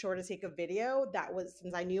made sure to take a video that was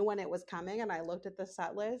since I knew when it was coming, and I looked at the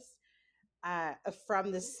set list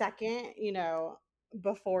from the second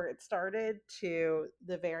before it started to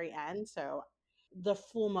the very end. So the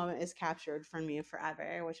full moment is captured for me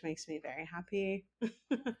forever, which makes me very happy.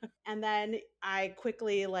 And then I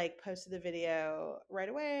quickly like posted the video right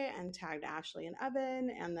away and tagged Ashley and Evan,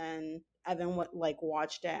 and then Evan like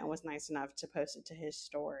watched it and was nice enough to post it to his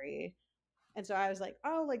story. And so I was like,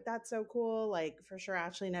 oh, like that's so cool. Like for sure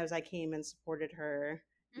Ashley knows I came and supported her,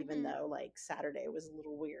 even though like Saturday was a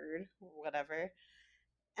little weird or whatever.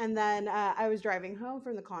 And then I was driving home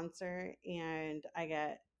from the concert and I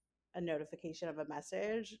get a notification of a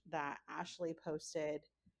message that Ashley posted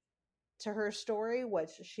to her story,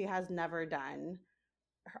 which she has never done.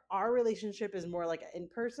 Our relationship is more like an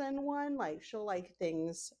in-person one. Like she'll like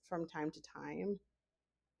things from time to time.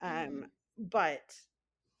 But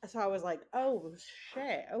so I was like, oh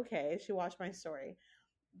shit, okay, she watched my story.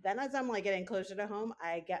 Then as I'm like getting closer to home,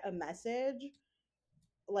 I get a message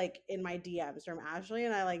like in my DMs from Ashley,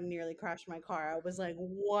 and I like nearly crashed my car. I was like,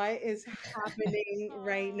 what is happening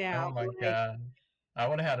right now? Oh my Like, god. I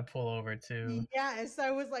would have had to pull over too. yeah, so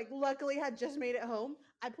I was like, luckily had just made it home.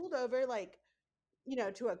 I pulled over like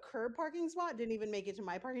to a curb parking spot, didn't even make it to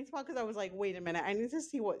my parking spot because I was like, wait a minute, I need to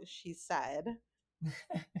see what she said.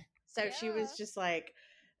 So she was just like,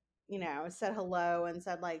 said hello and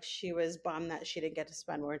said like she was bummed that she didn't get to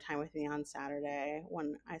spend more time with me on Saturday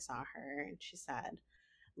when I saw her. And she said,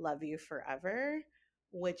 love you forever,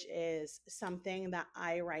 which is something that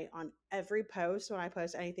I write on every post when I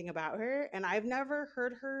post anything about her. And I've never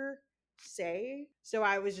heard her say. So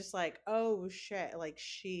I was just like, oh shit, like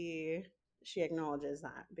she acknowledges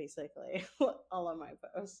that basically all of my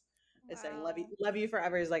posts. Is saying love you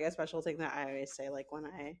forever is like a special thing that I always say like when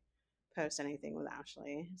I post anything with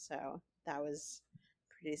Ashley. So that was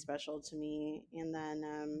pretty special to me. And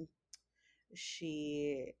then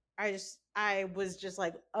I was just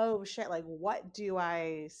like, oh shit, like what do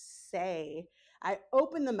I say? I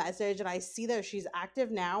open the message and I see that she's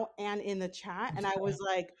active now and in the chat, and I was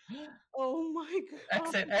like, oh my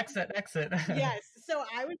god. Exit. Yes. So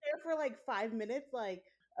I was there for like 5 minutes, like,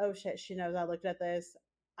 oh shit, she knows I looked at this.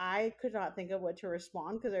 I could not think of what to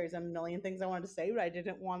respond because there's a million things I wanted to say, but I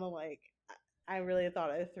didn't want to like I really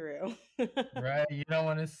thought it through. Right, you don't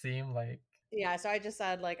want to seem like Yeah, so I just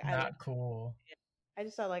said like not cool. I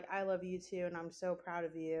just said like I love you too, and I'm so proud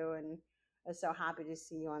of you, and I was so happy to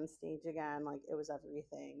see you on stage again. Like it was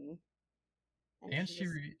everything. And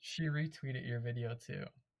she retweeted your video too.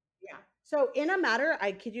 Yeah. So in a matter,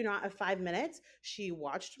 I kid you not, of 5 minutes, she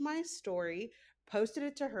watched my story, posted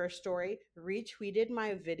it to her story, retweeted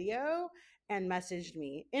my video, and messaged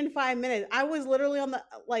me in 5 minutes. I was literally on the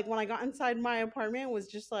like when I got inside my apartment, was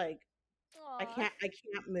just like, I can't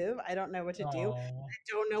move. I don't know what to do. I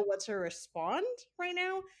don't know what to respond right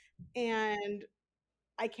now. And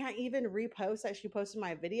I can't even repost that she posted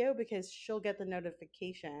my video because she'll get the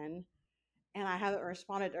notification and I haven't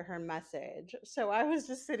responded to her message. So I was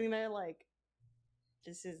just sitting there like,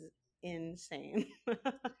 this is insane.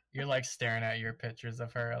 You're like staring at your pictures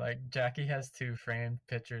of her. Like Jackie has 2 framed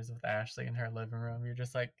pictures with Ashley in her living room. You're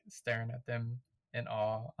just like staring at them in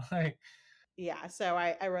awe. Like yeah, so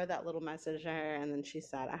I wrote that little message to her and then she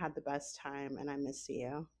said, I had the best time and I miss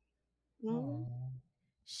you. Oh.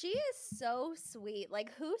 She is so sweet.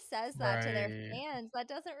 Like who says that to their fans? That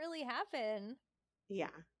doesn't really happen.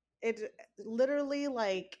 Yeah. It literally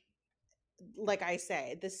like I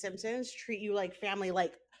say, the Simpsons treat you like family.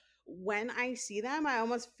 Like when I see them, I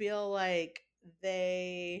almost feel like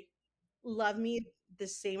they love me the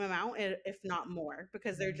same amount, if not more,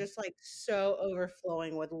 because they're just like so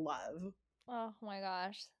overflowing with love. Oh my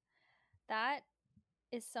gosh. That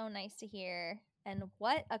is so nice to hear. And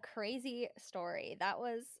what a crazy story. That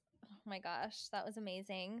was, oh my gosh, that was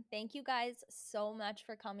amazing. Thank you guys so much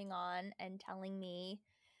for coming on and telling me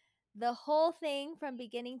the whole thing from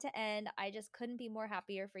beginning to end. I just couldn't be more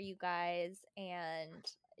happier for you guys. And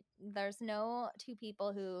there's no 2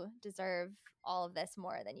 people who deserve all of this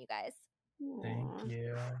more than you guys. Thank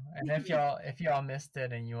you. And if y'all missed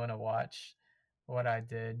it and you want to watch what I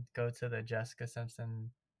did, go to the Jessica Simpson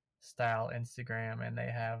style Instagram and they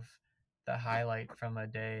have the highlight from a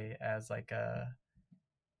day as like a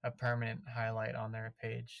permanent highlight on their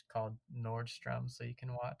page called Nordstrom, so you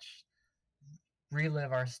can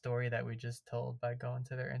relive our story that we just told by going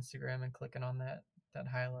to their Instagram and clicking on that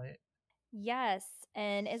highlight. Yes.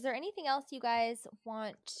 And is there anything else you guys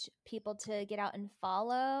want people to get out and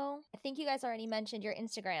follow? I think you guys already mentioned your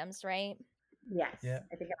Instagrams, right? Yes. Yeah.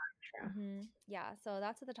 I think I'm true. Yeah, so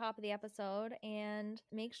that's at the top of the episode, and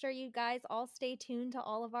make sure you guys all stay tuned to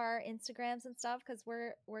all of our Instagrams and stuff, because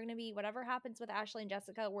we're gonna be, whatever happens with Ashley and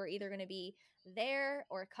Jessica, we're either gonna be there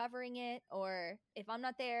or covering it, or if I'm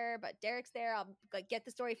not there but Derrick's there, I'll like get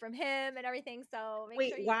the story from him and everything. So make Wait,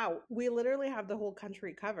 sure you wow. We literally have the whole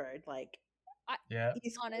country covered. Like Yeah.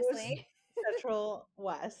 East Coast, honestly. Central,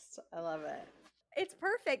 West. I love it. It's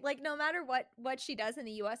perfect. Like no matter what she does in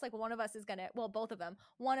the US, like one of us is gonna, well, both of them,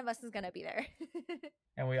 one of us is gonna be there.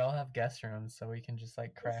 And we all have guest rooms, so we can just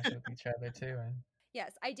like crash with each other too. And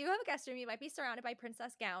Yes, I do have a guest room. You might be surrounded by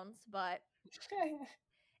princess gowns, but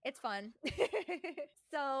it's fun.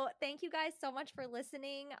 So thank you guys so much for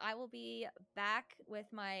listening. I will be back with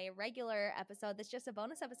my regular episode. That's just a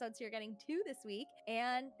bonus episode, so you're getting 2 this week.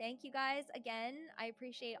 And thank you guys again. I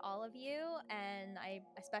appreciate all of you, and I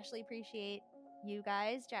especially appreciate you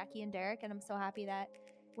guys, Jackie and Derrik. And I'm so happy that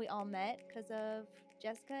we all met because of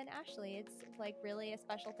Jessica and Ashley. It's like really a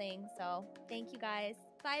special thing. So thank you guys.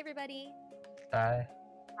 Bye, everybody. bye.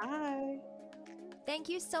 Bye. Thank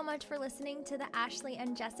you so much for listening to the Ashley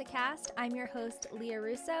and Jessica cast. I'm your host, Leah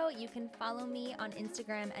Russo. You can follow me on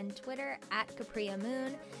Instagram and Twitter at Capria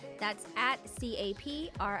Moon. That's at CAPRIAMOON.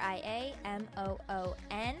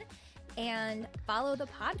 And follow the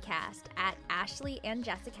podcast at Ashley and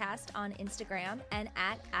Jessicast on Instagram and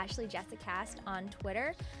at Ashley Jessicast on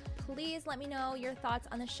Twitter. Please let me know your thoughts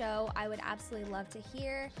on the show. I would absolutely love to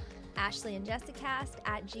hear.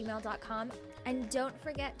 AshleyandJessicast@gmail.com. And don't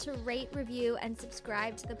forget to rate, review, and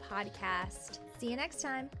subscribe to the podcast. See you next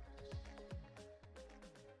time.